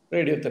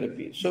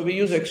 Radiotherapy. So, we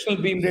use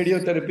external beam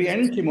radiotherapy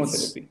and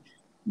chemotherapy.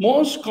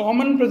 Most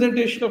common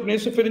presentation of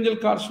nasopharyngeal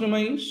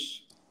carcinoma is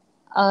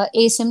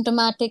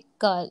Asymptomatic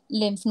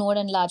lymph node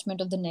enlargement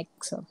of the neck,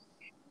 sir.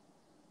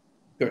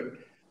 good.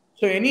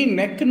 So, any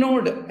neck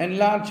node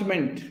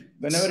enlargement,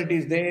 whenever it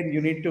is there,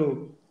 you need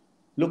to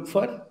look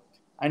for.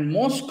 And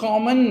most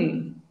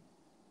common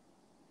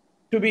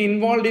to be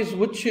involved is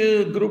which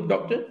group,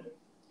 doctor?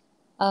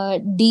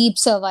 Deep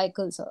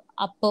cervical, sir.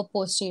 Upper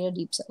posterior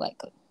deep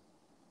cervical.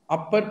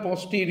 Upper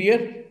posterior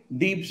deep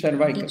Deep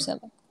cervical.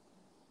 cervical.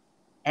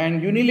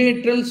 And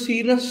unilateral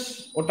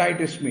serous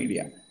otitis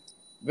media.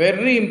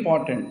 Very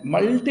important.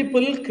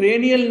 Multiple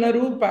cranial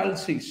nerve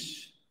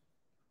palsies.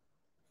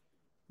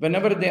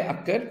 Whenever they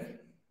occur,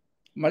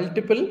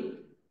 multiple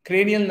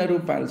cranial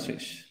nerve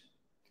palsies.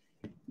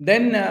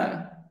 Then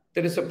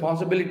there is a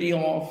possibility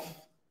of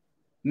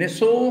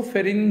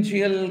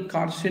nasopharyngeal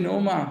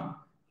carcinoma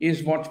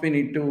is what we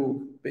need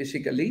to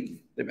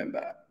basically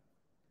remember.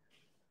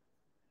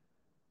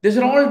 These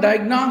are all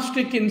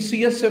diagnostic in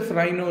CSF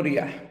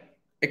rhinorrhea,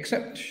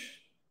 except.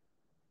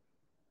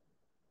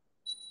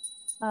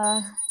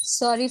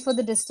 Sorry for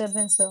the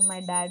disturbance, sir.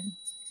 My dad.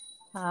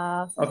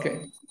 Uh,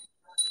 Okay.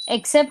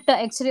 Except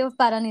X-ray of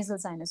paranasal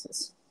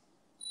sinuses.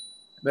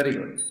 Very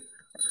good.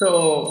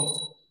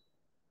 So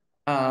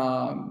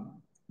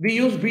we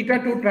use beta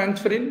 2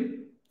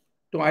 transferrin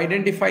to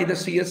identify the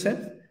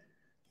CSF,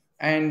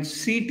 and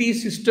CT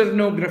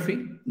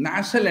cysternography,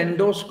 nasal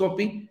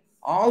endoscopy.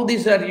 All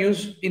these are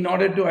used in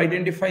order to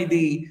identify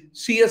the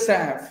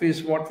CSF,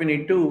 is what we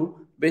need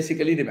to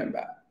basically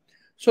remember.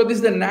 So this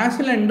is the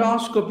nasal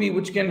endoscopy,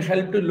 which can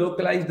help to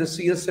localize the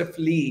CSF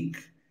leak,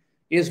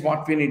 is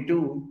what we need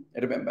to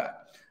remember.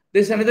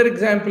 This is another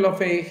example of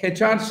a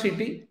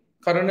HRCT,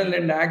 coronal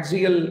and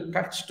axial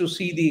cuts, to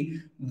see the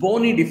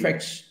bony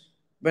defects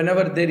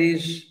whenever there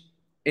is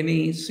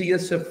any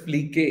CSF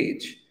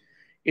leakage.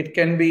 It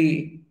can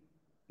be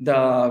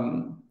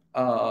the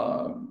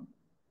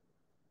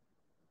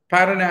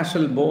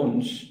paranasal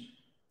bones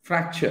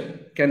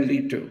fracture can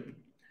lead to.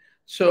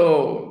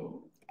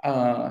 So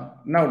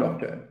now,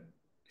 doctor,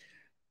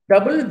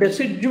 double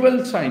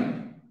decidual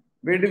sign,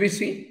 where do we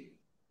see?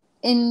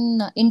 In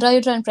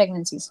intrauterine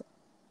pregnancy, sir.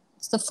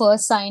 It's the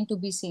first sign to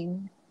be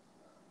seen.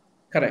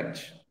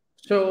 Correct.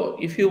 So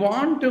if you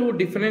want to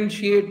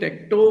differentiate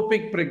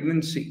ectopic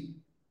pregnancy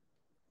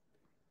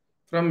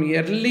from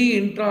early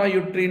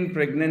intrauterine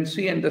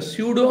pregnancy and the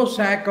pseudo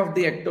sac of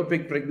the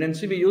ectopic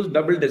pregnancy, we use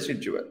double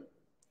decidual.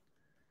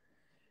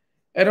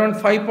 Around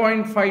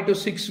 5.5 to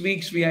 6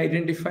 weeks we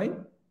identify.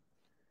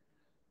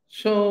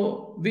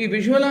 So we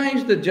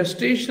visualize the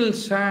gestational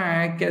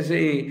sac as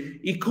a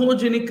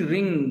echogenic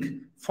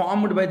ring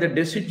formed by the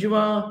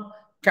decidua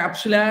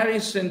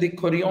capsularis and the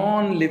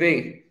chorion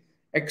levae,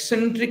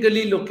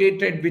 eccentrically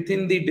located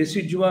within the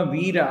decidua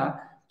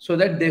vera, so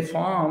that they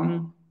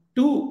form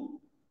two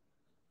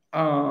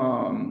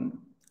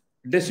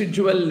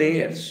decidual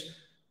layers.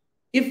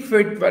 If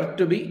it were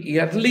to be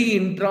early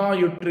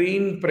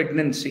intrauterine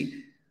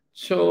pregnancy,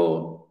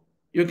 so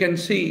you can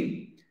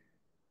see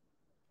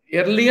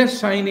earliest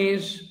sign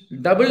is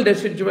double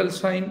decidual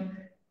sign,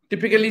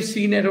 typically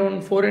seen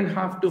around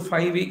 4.5 to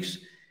 5 weeks,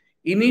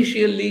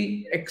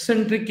 initially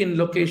eccentric in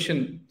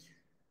location,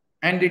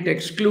 and it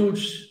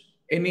excludes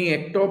any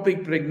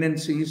ectopic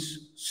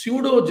pregnancies.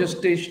 Pseudo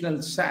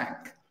gestational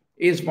sac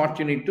is what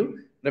you need to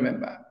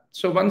remember.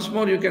 So once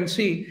more, you can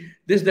see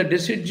this is the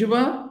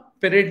decidua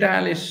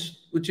parietalis,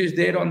 which is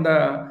there on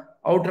the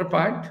outer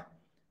part,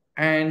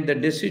 and the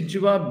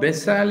decidua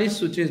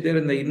basalis, which is there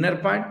in the inner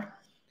part,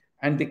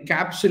 and the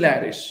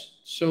capsularis.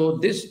 So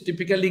this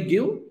typically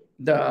give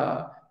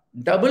the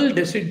double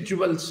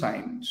decidual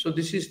sign. So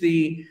this is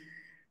the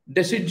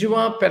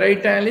decidua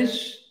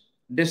parietalis,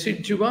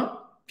 decidua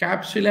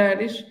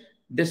capsularis,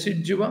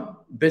 decidua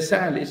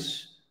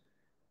basalis,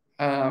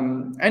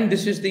 and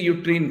this is the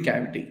uterine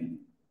cavity.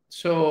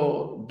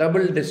 So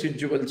double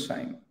decidual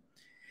sign.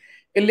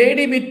 A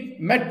lady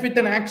met with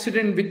an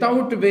accident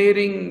without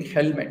wearing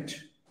helmet,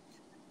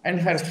 and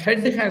her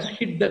head has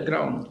hit the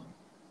ground.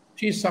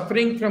 She is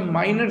suffering from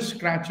minor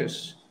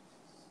scratches.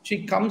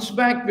 She comes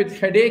back with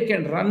headache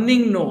and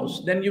running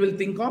nose. Then you will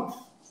think of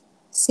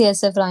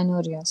CSF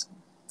rhinorrhea, sir.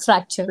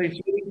 Fracture. So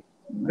it's very,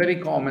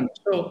 very common.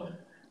 So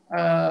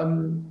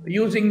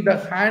using the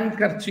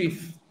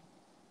handkerchief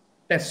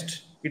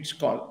test, it's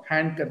called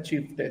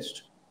handkerchief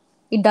test.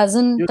 It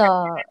doesn't You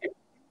can,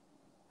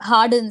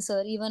 harden,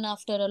 sir, even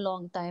after a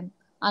long time.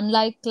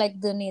 Unlike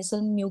like the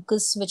nasal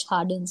mucus, which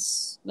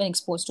hardens when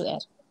exposed to air.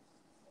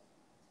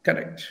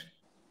 correct.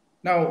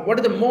 Now, what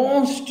are the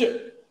most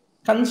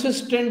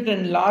consistent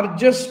and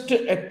largest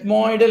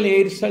ethmoidal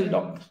air cell,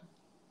 doctor?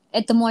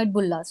 Ethmoid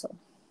bulla, sir.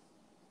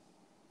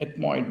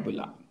 Ethmoid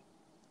bulla.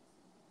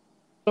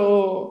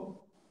 So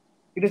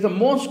it is the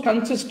most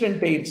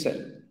consistent air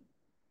cell.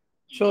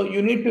 So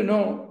you need to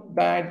know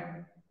that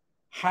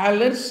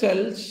Haller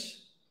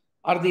cells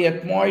are the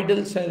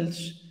ethmoidal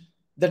cells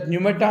that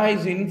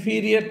pneumatize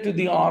inferior to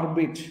the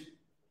orbit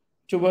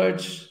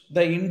towards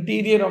the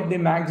interior of the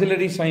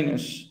maxillary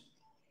sinus,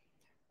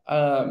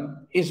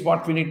 is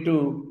what we need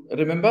to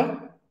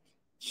remember.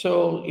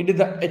 So it is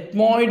the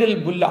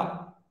ethmoidal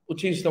bulla,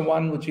 which is the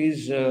one which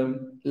is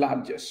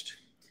largest.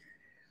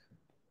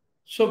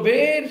 So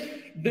where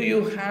do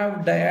you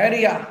have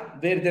diarrhea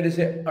where there is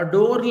a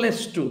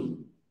odorless stool?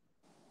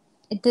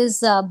 It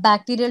is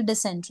bacterial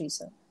dysentery,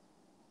 sir.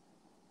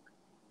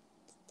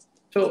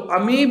 So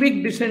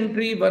amoebic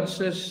dysentery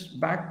versus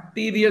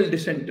bacterial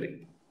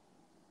dysentery,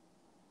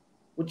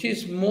 which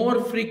is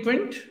more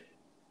frequent?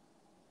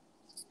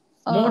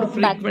 More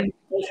frequent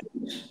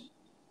motions.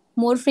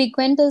 More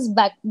frequent is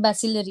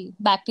bacillary,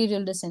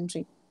 bacterial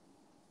dysentery.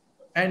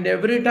 And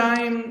every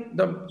time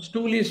the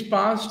stool is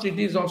passed, it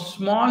is of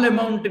small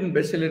amount in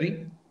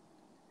bacillary.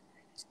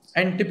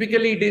 And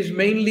typically it is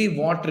mainly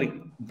watery,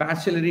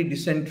 bacillary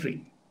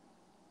dysentery.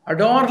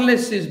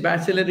 Odorless is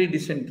bacillary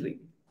dysentery.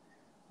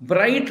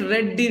 Bright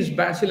red is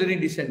bacillary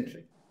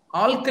dysentery.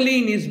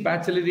 Alkaline is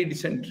bacillary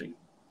dysentery.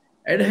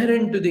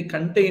 Adherent to the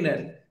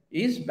container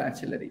is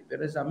bacillary,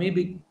 whereas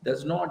amoebic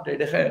does not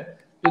adhere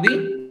to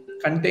the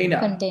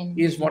container,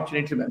 is what you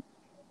need to remember.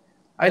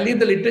 I leave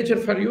the literature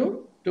for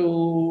you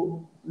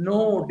to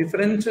know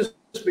differences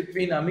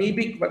between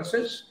amoebic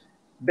versus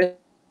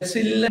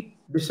bacillary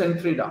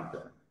dysentery,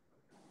 doctor.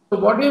 So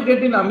what do you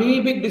get in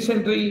amoebic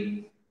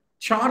dysentery?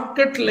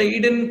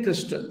 Charcut-laden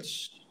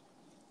crystals,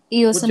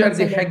 which are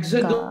the Eosinophilic.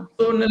 hexagonal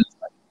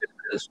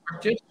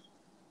structures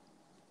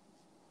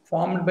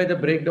formed by the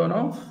breakdown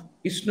of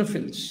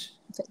eosinophils,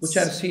 which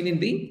are Yes. seen in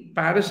the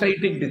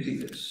parasitic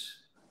diseases,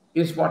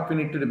 is what we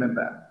need to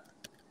remember.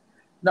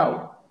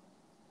 Now,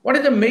 what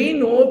is the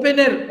main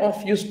opener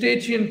of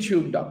eustachian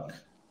tube duct?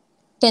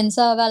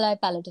 Tensor valli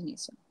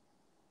palatination.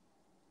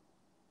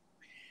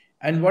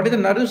 And what is the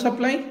nerve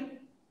supply?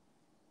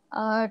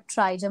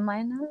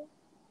 Trigeminal.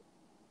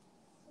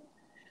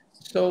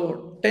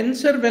 So,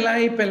 tensor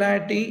velli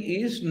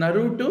palati is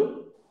nerve to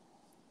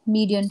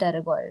Median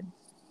pterygoid.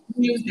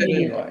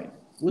 pterygoid,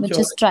 which Which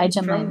is originates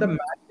from the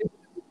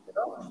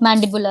trigeminal.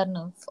 Mandibular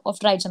nerve of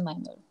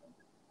trigeminal.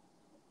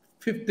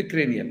 fifth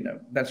cranial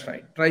nerve. That's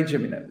right,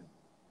 trigeminal.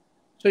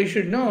 So you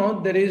should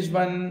know there is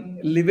one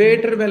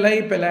levator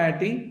velli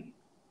palati,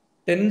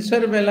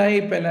 tensor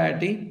velli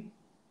palati,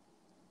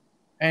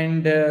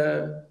 and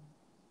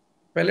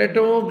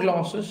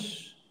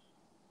palatoglossus,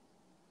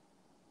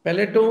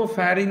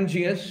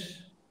 palatopharyngeus,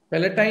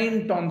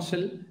 palatine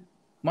tonsil,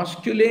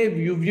 musculae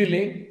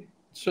uvulae.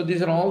 So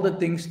these are all the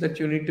things that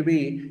you need to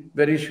be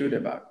very sure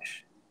about.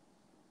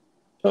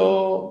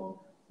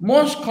 So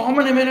most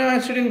common amino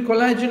acid in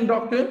collagen,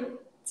 doctor,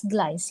 It's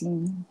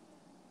glycine.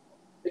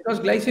 because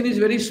glycine is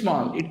very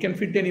small, it can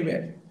fit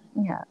anywhere.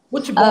 Yeah.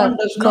 Which bond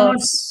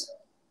Curves.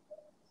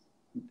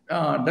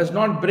 does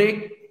not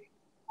break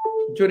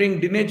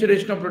during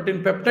denaturation of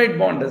protein? Peptide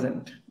bond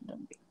doesn't.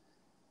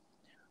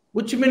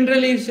 Which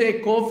mineral is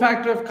a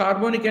cofactor of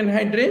carbonic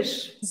anhydrase?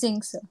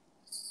 Zinc, sir.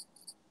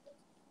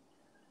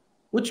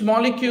 Which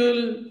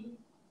molecule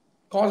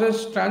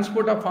causes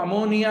transport of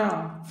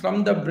ammonia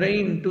from the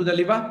brain to the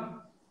liver?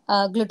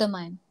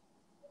 Glutamine.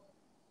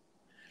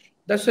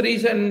 That's the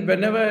reason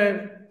whenever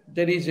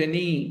there is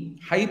any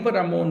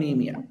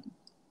hyperammonemia,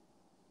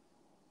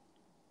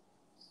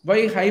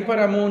 why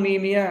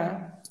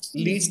hyperammonemia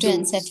leads to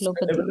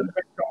encephalopathy.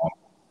 development of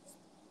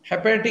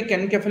hepatic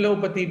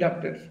encephalopathy,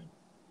 doctor.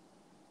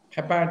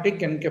 Hepatic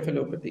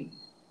encephalopathy.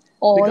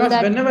 All Because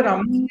that. whenever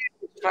ammonia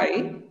is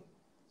high,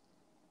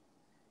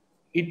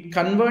 it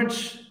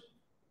converts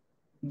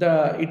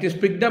it is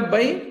picked up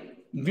by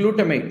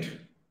glutamate.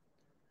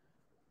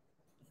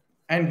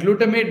 And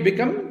glutamate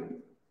become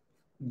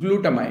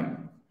glutamine.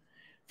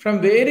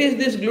 From where is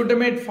this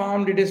glutamate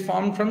formed? It is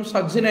formed from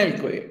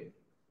succinyl-CoA.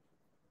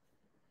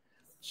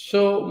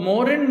 So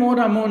more and more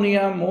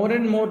ammonia, more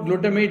and more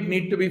glutamate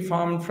need to be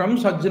formed from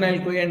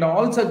succinyl-CoA, and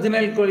all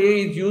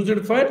succinyl-CoA is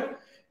used for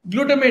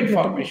glutamate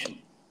formation.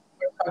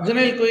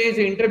 Succinyl-CoA is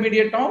an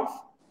intermediate of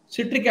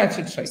citric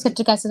acid cycle.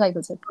 Citric acid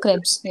cycle, sir.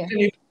 Krebs. Yeah.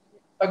 If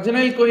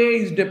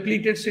succinyl-CoA is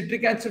depleted,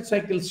 citric acid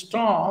cycle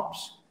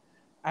stops.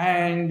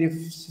 And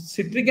if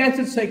citric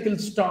acid cycle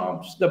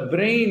stops, the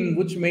brain,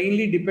 which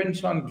mainly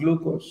depends on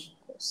glucose,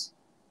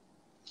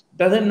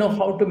 doesn't know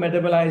how to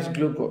metabolize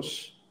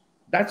glucose.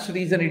 That's the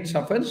reason it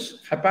suffers.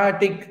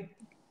 Hepatic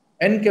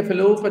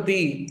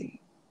encephalopathy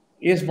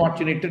is what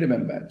you need to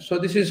remember. So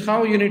this is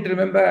how you need to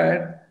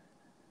remember.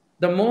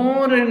 The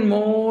more and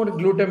more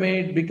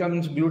glutamate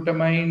becomes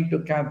glutamine to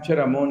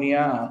capture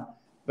ammonia,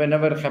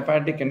 whenever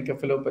hepatic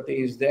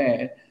encephalopathy is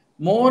there,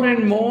 more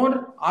and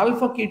more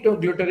alpha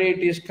ketoglutarate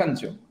is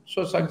consumed.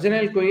 So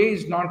succinyl-CoA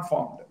is not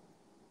formed.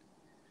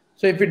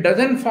 So if it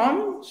doesn't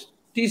form,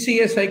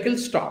 TCA cycle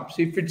stops.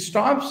 If it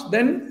stops,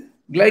 then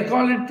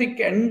glycolytic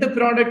end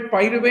product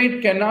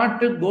pyruvate cannot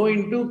go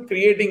into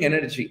creating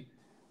energy.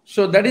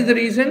 So that is the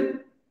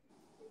reason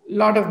a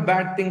lot of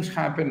bad things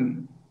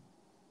happen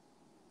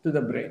to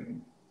the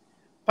brain.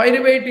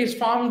 Pyruvate is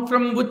formed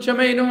from which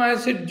amino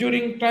acid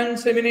during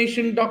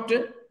transamination,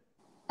 doctor?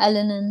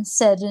 Alanine,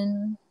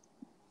 serine,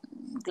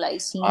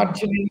 glycine.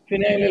 Arginine,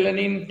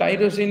 phenylalanine,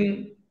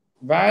 tyrosine,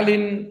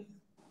 valine.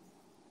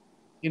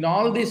 In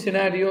all these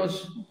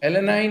scenarios,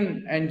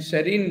 alanine and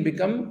serine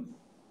become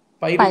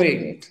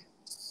pyruvate,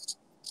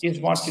 is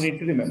what you need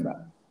to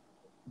remember.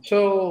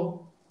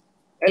 So,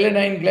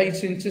 alanine,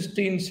 glycine,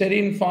 cysteine,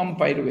 serine form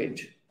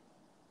pyruvate.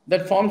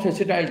 That forms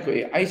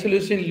acetyl-CoA.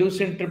 Isoleucine,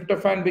 leucine,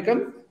 tryptophan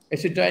become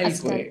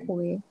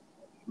acetyl-CoA.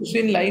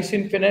 Leucine,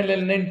 lysine,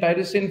 phenylalanine,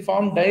 tyrosine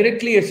form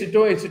directly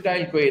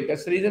acetyl-CoA.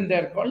 That's the reason they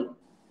are called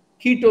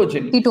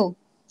ketogenic.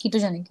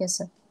 Ketogenic, yes,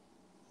 sir.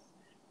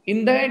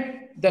 In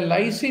that, the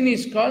lysine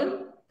is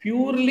called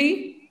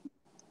purely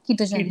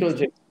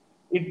ketogenic.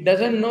 It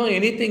doesn't know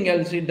anything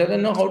else. It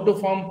doesn't know how to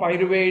form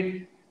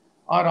pyruvate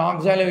or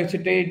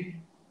oxaloacetate.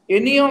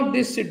 Any of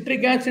these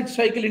citric acid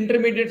cycle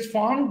intermediates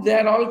formed, they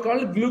are all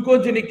called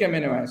glucogenic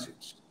amino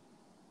acids.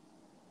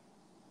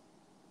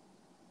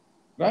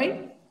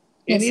 Right?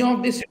 Yes. Any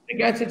of these citric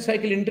acid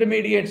cycle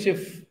intermediates,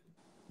 if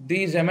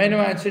these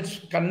amino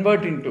acids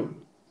convert into,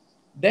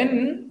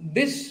 then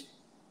this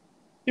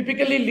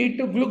typically lead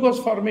to glucose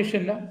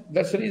formation.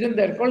 That's the reason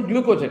they are called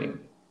glucogenic.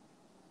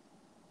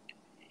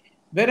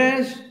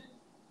 Whereas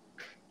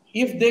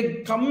if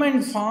they come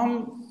and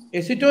form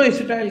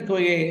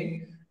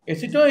acetoacetyl-CoA,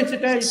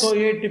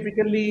 Acetoacetyl-CoA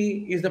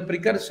typically is the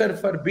precursor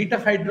for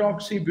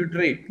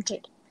beta-hydroxybutyrate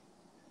Great.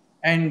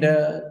 and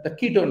the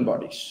ketone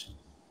bodies.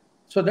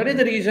 So that is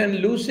the reason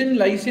leucine,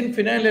 lysine,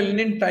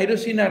 phenylalanine,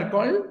 tyrosine are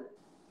called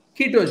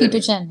ketogenic.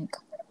 Ketogenic.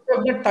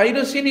 The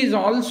tyrosine is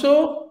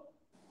also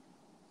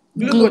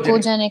glucogenic.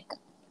 Glucogenic.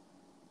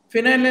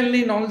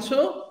 Phenylalanine also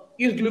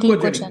is glucogenic.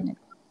 Glucogenic.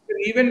 It can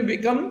even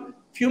become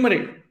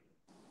fumarate.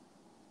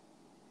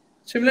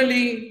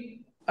 Similarly,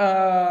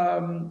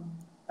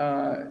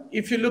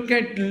 if you look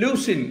at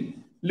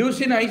leucine,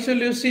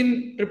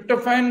 isoleucine,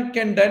 tryptophan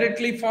can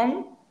directly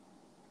form.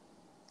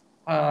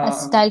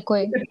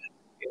 Acetyl-CoA.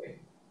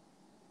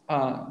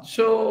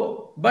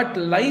 But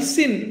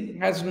lysine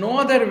has no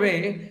other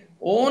way.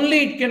 Only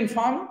it can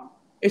form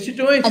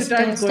acetoacetyl-CoA.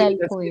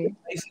 Acetyl-CoA.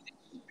 Lysine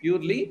is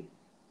purely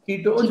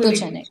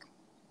ketogenic.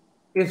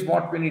 Is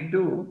what we need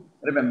to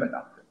remember,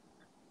 doctor.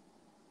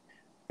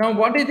 Now,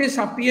 what is this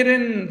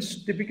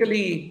appearance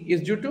typically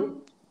is due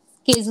to?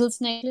 Casel's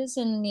necklace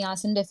and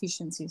niacin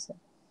deficiency, sir.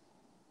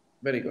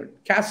 Very good.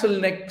 Castle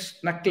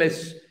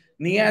necklace,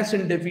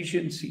 niacin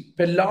deficiency,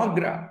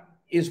 pellagra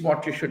is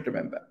what you should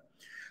remember.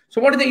 So,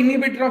 what is the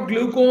inhibitor of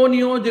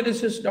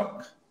gluconeogenesis,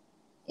 doc?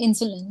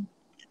 Insulin.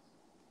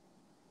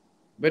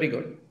 Very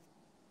good.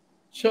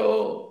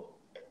 So,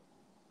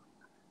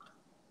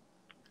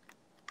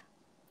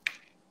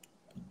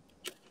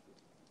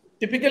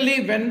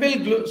 typically,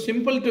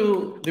 simple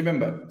to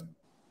remember,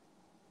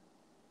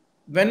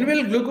 when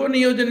will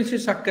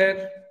gluconeogenesis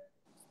occur?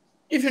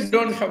 If you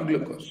don't have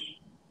glucose.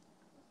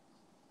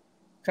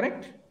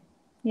 Correct?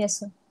 Yes,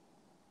 sir.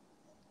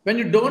 When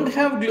you don't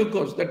have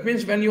glucose, that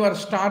means when you are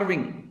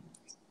starving,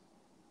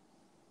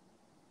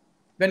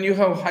 when you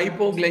have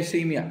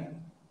hypoglycemia,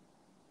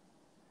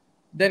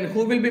 then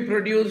who will be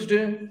produced?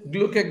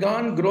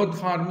 Glucagon, growth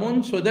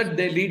hormone, so that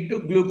they lead to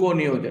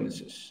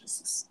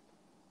gluconeogenesis.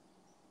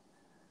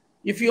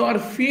 If you are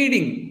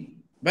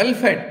feeding well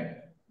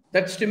fed,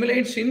 that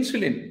stimulates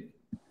insulin.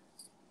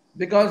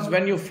 Because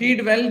when you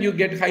feed well, you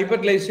get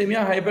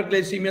hyperglycemia.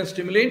 Hyperglycemia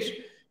stimulates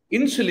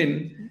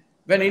insulin.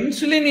 When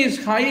insulin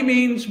is high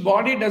means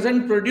body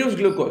doesn't produce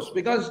glucose,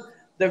 because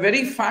the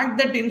very fact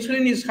that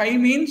insulin is high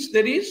means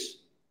there is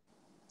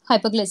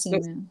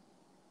hyperglycemia.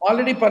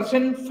 Already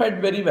person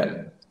fed very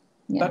well.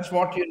 Yeah. That's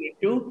what you need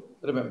to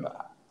remember.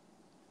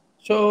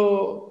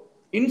 So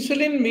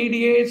insulin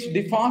mediates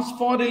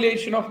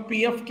dephosphorylation of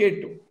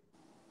PFK2.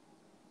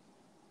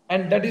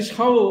 And that is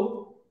how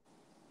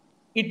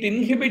it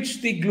inhibits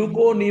the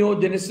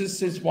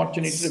gluconeogenesis is what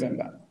you need to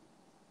remember.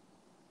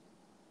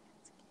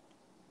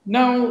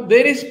 Now,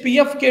 there is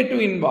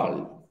PFK2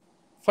 involved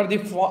for the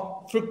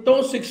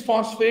fructose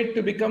 6-phosphate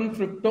to become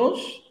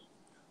fructose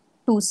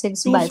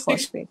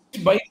 2,6-biphosphate.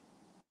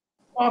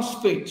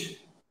 Biphosphate.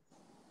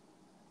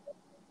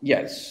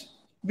 Yes,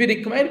 we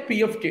require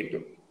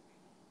PFK2,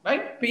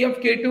 right?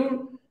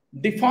 PFK2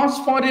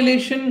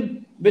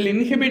 dephosphorylation will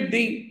inhibit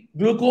the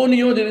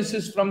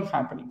gluconeogenesis from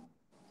happening.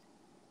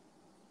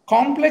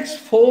 Complex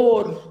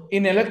 4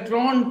 in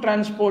electron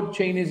transport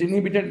chain is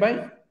inhibited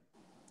by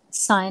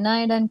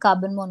cyanide and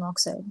carbon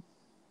monoxide.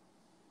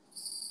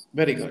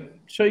 Very good.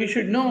 So you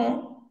should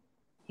know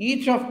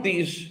each of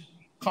these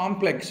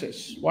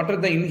complexes. What are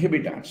the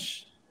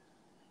inhibitors?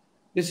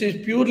 This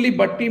is purely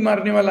Bhatti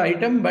Marnival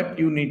item, but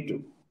you need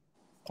to.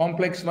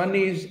 Complex 1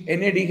 is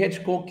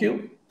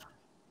NADH-CoQ,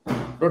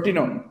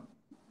 rotinone.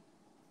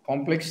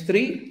 Complex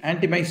 3,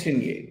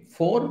 antimycin A.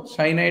 4,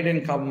 cyanide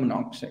and carbon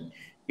monoxide.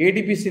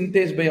 ADP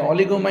synthase by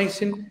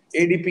oligomycin,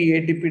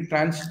 ADP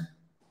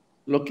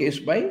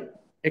translocase by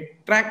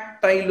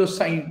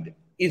ectractyloside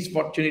is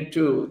what you need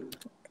to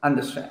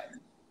understand.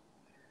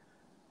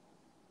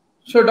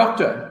 So,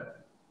 doctor,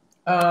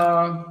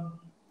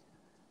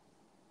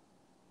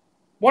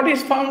 what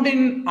is found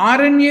in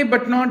RNA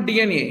but not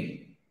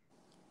DNA?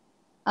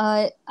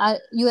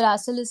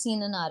 Uracil is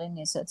seen in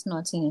RNA, so it's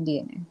not seen in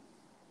DNA.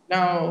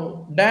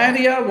 Now,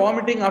 diarrhea,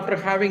 vomiting after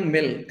having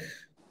milk.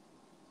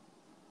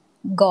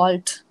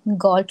 Galt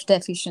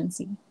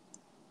deficiency.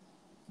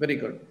 Very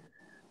good.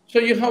 So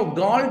you have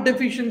galt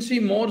deficiency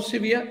more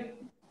severe,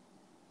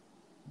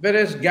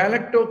 whereas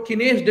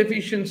galactokinase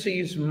deficiency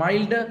is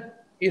milder,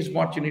 is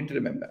what you need to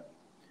remember.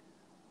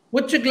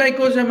 Which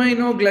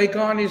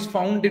glycosaminoglycan is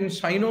found in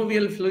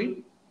synovial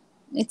fluid?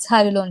 It's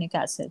hyaluronic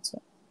acid, sir.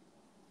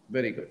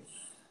 Very good.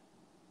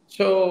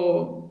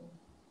 So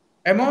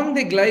among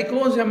the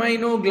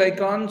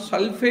glycosaminoglycan,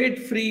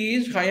 sulfate-free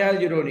is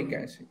hyaluronic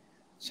acid.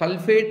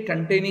 Sulfate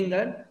containing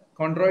a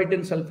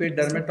chondroitin sulfate,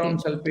 dermaton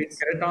sulfate,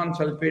 keraton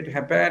sulfate,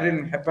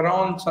 heparin,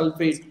 heparon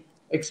sulfate,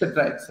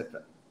 etc.,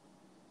 etc.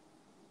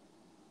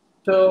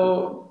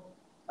 So,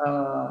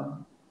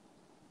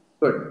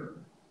 good.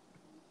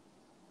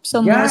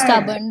 So most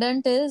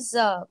abundant is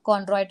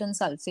chondroitin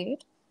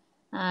sulfate,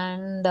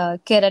 and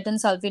keratin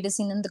sulfate is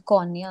seen in the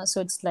cornea. So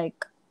it's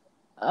like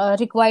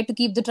required to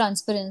keep the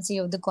transparency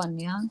of the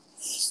cornea.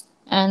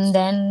 And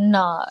then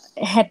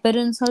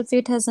heparin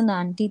sulfate has an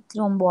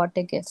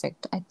anti-thrombotic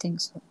effect, I think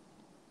so.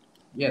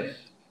 Yes.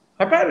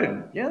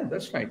 Heparin. Yeah,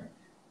 that's right.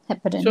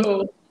 Heparin.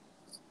 So,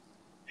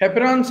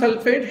 Heparan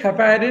sulfate,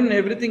 heparin,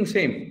 everything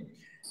same.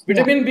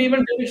 Yeah. Vitamin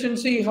B1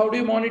 deficiency, how do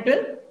you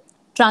monitor?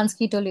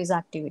 Transcetolase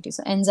activity,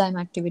 so enzyme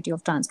activity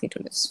of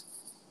transcetolase.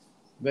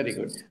 Very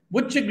good.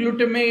 Which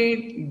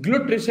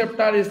glut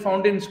receptor is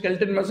found in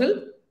skeletal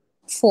muscle?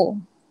 4.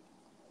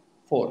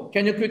 4.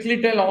 Can you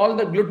quickly tell all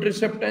the glut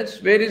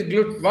receptors? Where is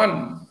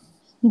GLUT1?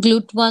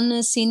 GLUT1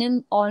 is seen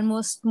in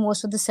almost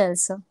most of the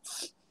cells, sir.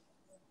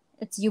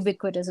 It's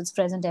ubiquitous, it's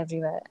present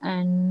everywhere.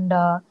 And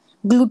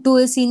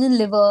GLUT2 is seen in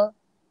liver,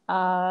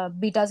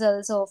 beta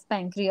cells of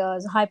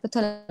pancreas,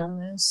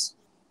 hypothalamus,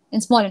 in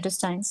small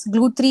intestines.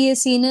 GLUT3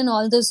 is seen in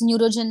all those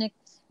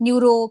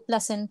neuro,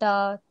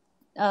 placenta,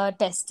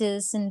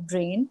 testis, and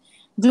brain.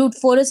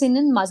 GLUT4 is seen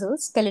in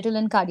muscles, skeletal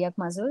and cardiac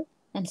muscle,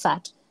 and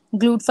fat.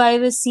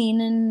 GLUT5 is seen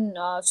in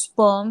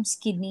sperms,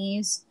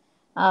 kidneys,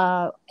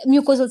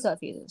 mucosal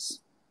surfaces.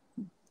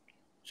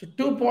 So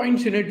 2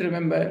 points you need to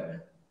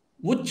remember.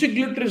 Which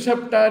glut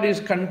receptor is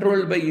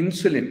controlled by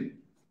insulin?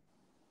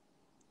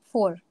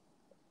 4.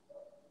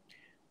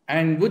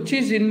 And which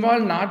is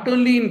involved not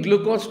only in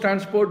glucose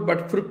transport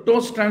but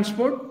fructose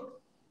transport?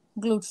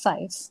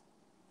 GLUT5.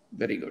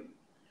 Very good.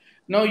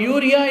 Now,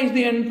 urea is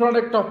the end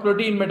product of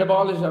protein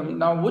metabolism.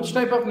 Now, which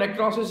type of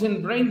necrosis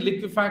in brain?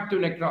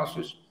 Liquefactive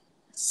necrosis.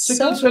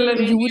 Sickle cell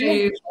anemia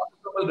is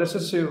autosomal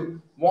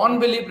recessive. Von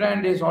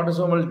Willebrand is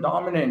autosomal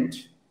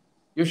dominant.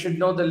 You should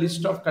know the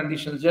list of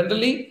conditions.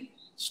 Generally,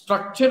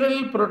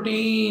 structural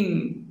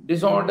protein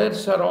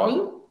disorders are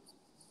all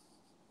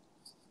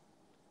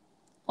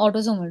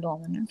autosomal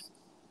dominant.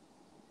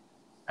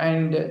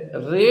 And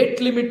rate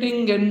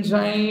limiting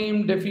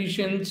enzyme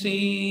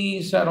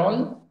deficiencies are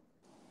all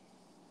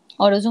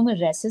autosomal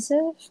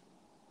recessive.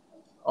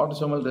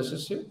 Autosomal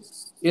recessive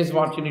is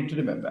what you need to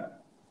remember.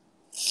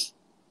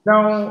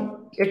 Now,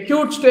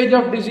 acute stage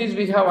of disease,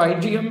 we have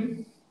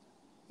IgM.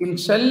 In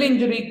cell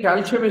injury,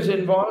 calcium is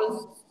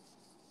involved.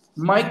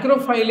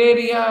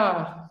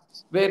 Microfilaria,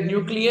 where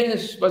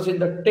nucleus was in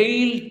the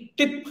tail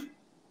tip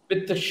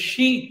with the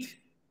sheath,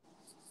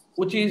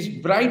 which is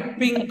bright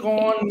pink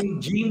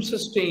on gene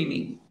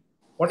sustaining.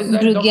 What is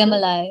that, Brugia doctor?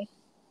 malai.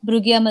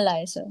 Brugia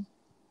malai, sir.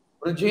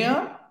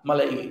 Brugia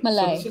malai.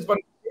 Malai. So this is one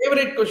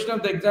favorite question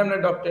of the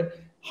examiner, doctor.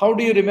 How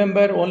do you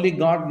remember? Only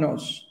God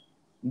knows.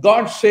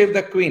 God save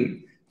the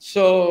queen.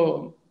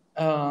 So,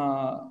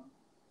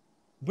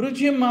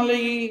 Brugia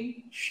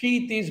malai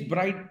sheath is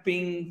bright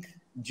pink,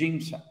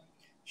 ginseng.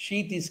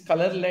 Sheath is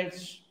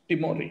colorless,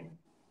 timori.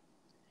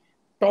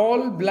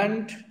 Tall,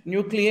 blunt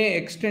nuclei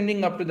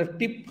extending up to the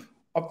tip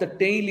of the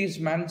tail is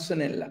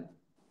manzanella.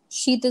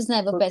 Sheath is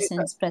never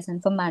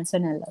present for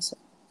manzanella, sir.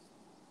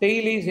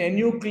 Tail is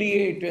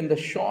enucleate and the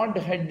short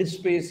head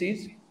space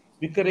is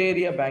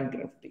Vicariaria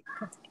bankrupti.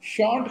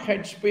 Short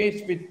head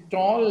space with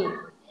tall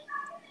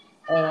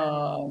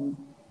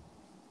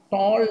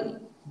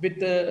with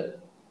the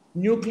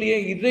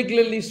nuclei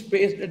irregularly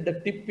spaced at the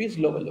tip is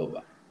loba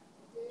loba.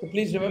 So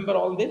please remember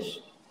all this.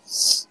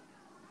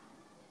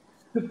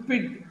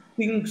 Stupid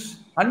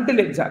things until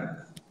exam.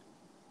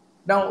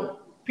 Now,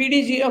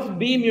 PDG of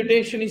B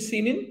mutation is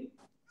seen in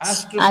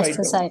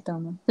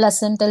astrocytoma.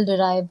 Placental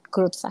derived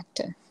growth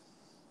factor.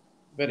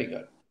 Very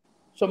good.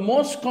 So,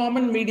 most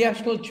common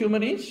mediastinal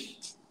tumor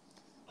is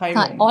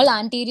thymoma. All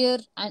anterior,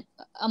 and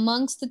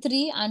amongst the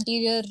 3,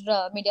 anterior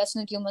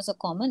mediastinal tumors are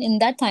common. In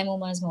that,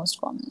 thymoma is most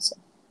common, sir.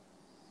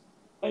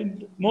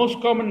 And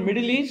most common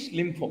middle is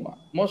lymphoma.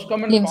 Most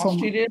common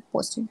posterior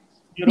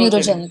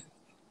neurogenic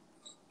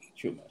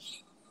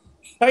tumors.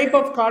 Type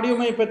of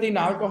cardiomyopathy in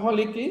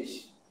alcoholic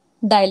is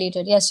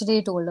dilated. Yesterday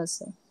you told us,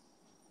 sir.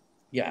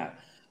 Yeah.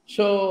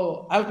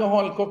 So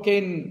alcohol,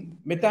 cocaine,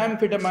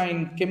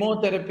 methamphetamine,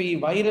 chemotherapy,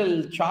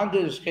 viral,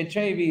 Chagas,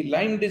 HIV,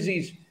 Lyme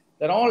disease,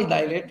 they're all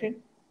dilated,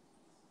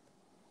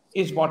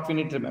 is what we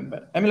need to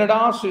remember.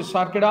 Amyloidosis,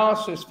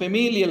 sarcoidosis,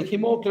 familial,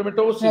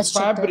 hemochromatosis,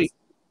 Fabry,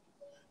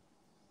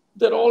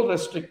 they're all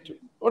restrictive.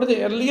 What is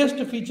the earliest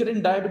feature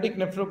in diabetic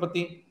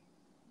nephropathy?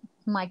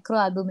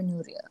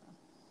 Microalbuminuria.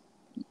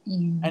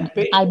 And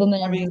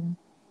patients having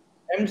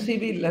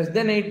MCV less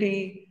than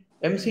 80,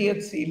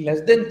 MCHC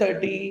less than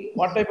 30,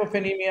 what type of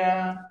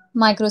anemia?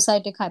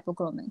 Microcytic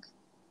hypochromic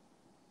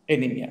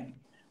anemia.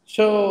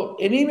 So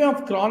anemia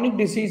of chronic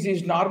disease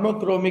is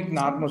normochromic,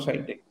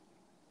 normocytic.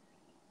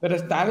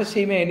 Whereas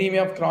thalassemia,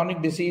 anemia of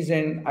chronic disease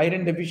and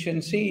iron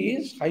deficiency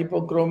is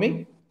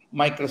hypochromic,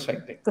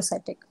 microcytic.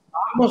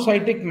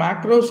 Normocytic,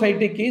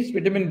 macrocytic is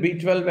vitamin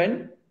B12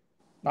 and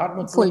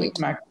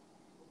normochromic,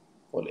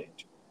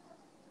 folate.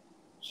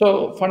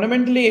 So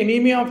fundamentally,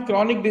 anemia of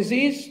chronic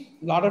disease,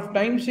 a lot of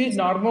times is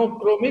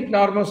normochromic,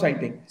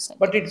 normocytic.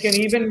 But it can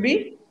even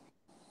be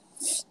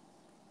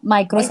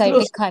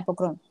microcytic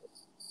hypochromic.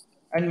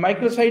 And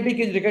microcytic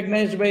is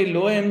recognized by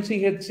low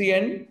MCHC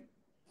and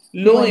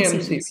low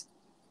MCV.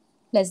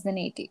 Less than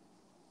 80.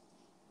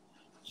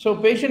 So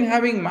patient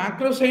having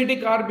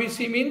macrocytic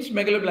RBC means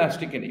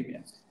megaloblastic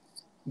anemia.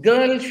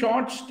 Girl,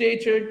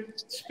 short-statured,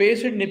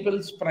 spaced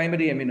nipples,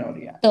 primary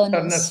amenorrhea.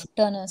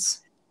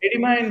 Turner's.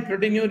 Edema and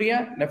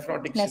proteinuria,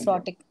 nephrotic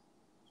syndrome.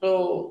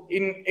 So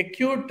in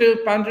acute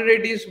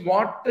pancreatitis,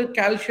 what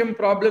calcium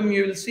problem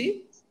you will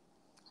see?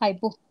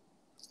 Hypo.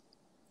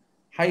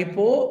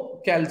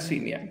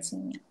 Hypocalcemia.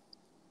 Calcemia.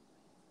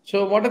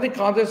 So, what are the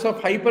causes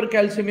of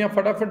hypercalcemia?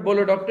 Fatafat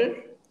bolo, doctor.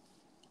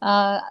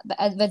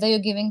 Whether you're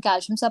giving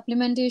calcium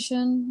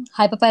supplementation,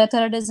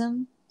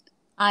 hyperparathyroidism,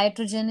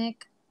 iatrogenic,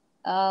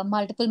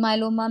 multiple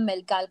myeloma,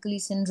 Mel-Calculi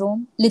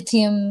syndrome,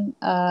 lithium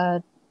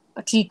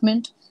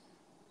treatment,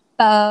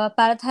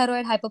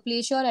 parathyroid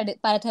hyperplasia or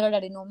parathyroid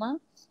adenoma,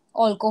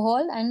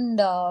 alcohol,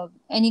 and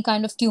any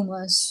kind of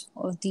tumors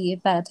of the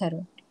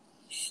parathyroid.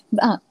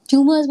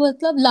 Tumors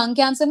मतलब lung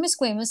cancer में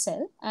squamous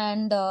cell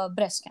and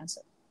breast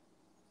cancer.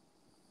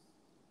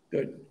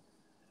 Good.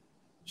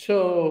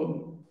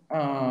 So,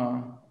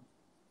 so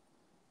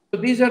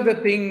these are the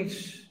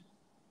things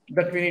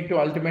that we need to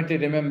ultimately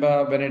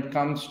remember when it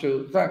comes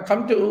to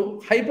come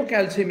to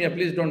hypocalcemia.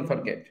 Please don't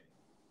forget.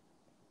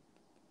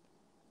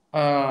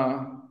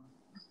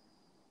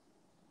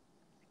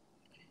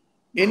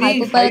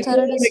 Any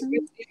Hypoparathyroidism,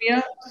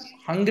 hypoglycemia,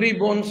 hungry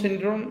bone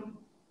syndrome,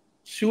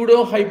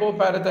 pseudo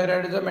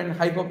hypoparathyroidism, and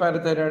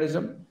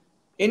hypoparathyroidism,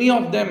 any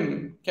of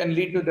them can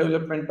lead to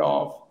development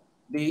of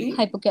the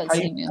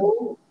hypocalcemia.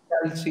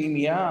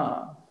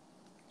 hypocalcemia.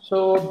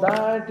 So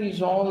that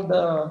is all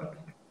the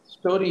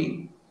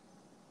story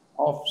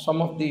of some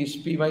of these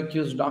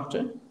PYQs,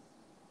 doctor.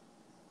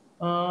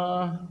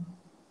 How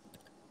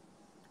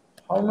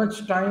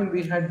much time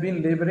we had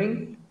been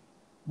laboring?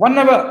 1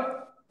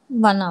 hour.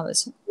 1 hour.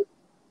 Sir.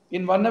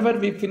 In 1 hour,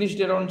 we finished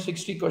around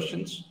 60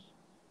 questions.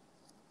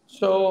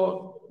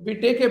 So we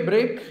take a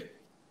break,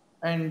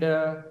 and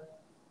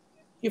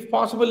if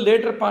possible,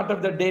 later part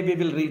of the day, we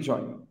will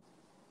rejoin.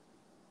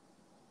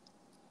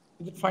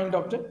 Is it fine,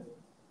 doctor?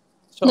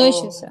 No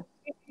issues, So sir.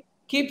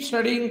 keep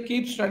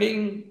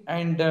studying,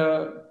 and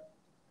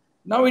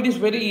now it is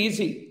very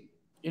easy.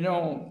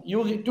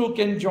 You too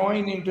can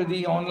join into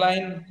the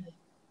online,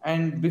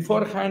 and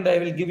beforehand, I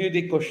will give you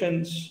the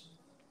questions,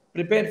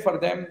 prepare for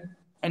them,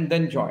 and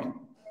then join.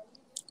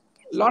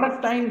 A lot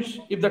of times,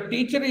 if the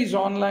teacher is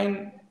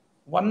online,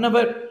 1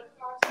 hour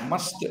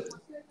must,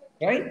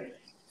 right?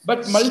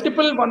 But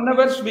multiple 1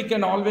 hours we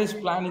can always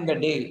plan in the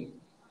day.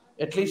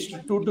 At least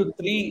 2 to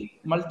 3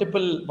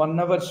 multiple 1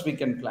 hours we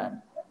can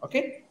plan.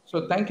 Okay.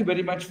 So thank you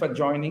very much for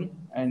joining,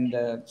 and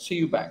see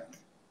you back.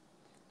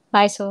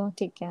 Bye, sir.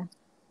 Take care.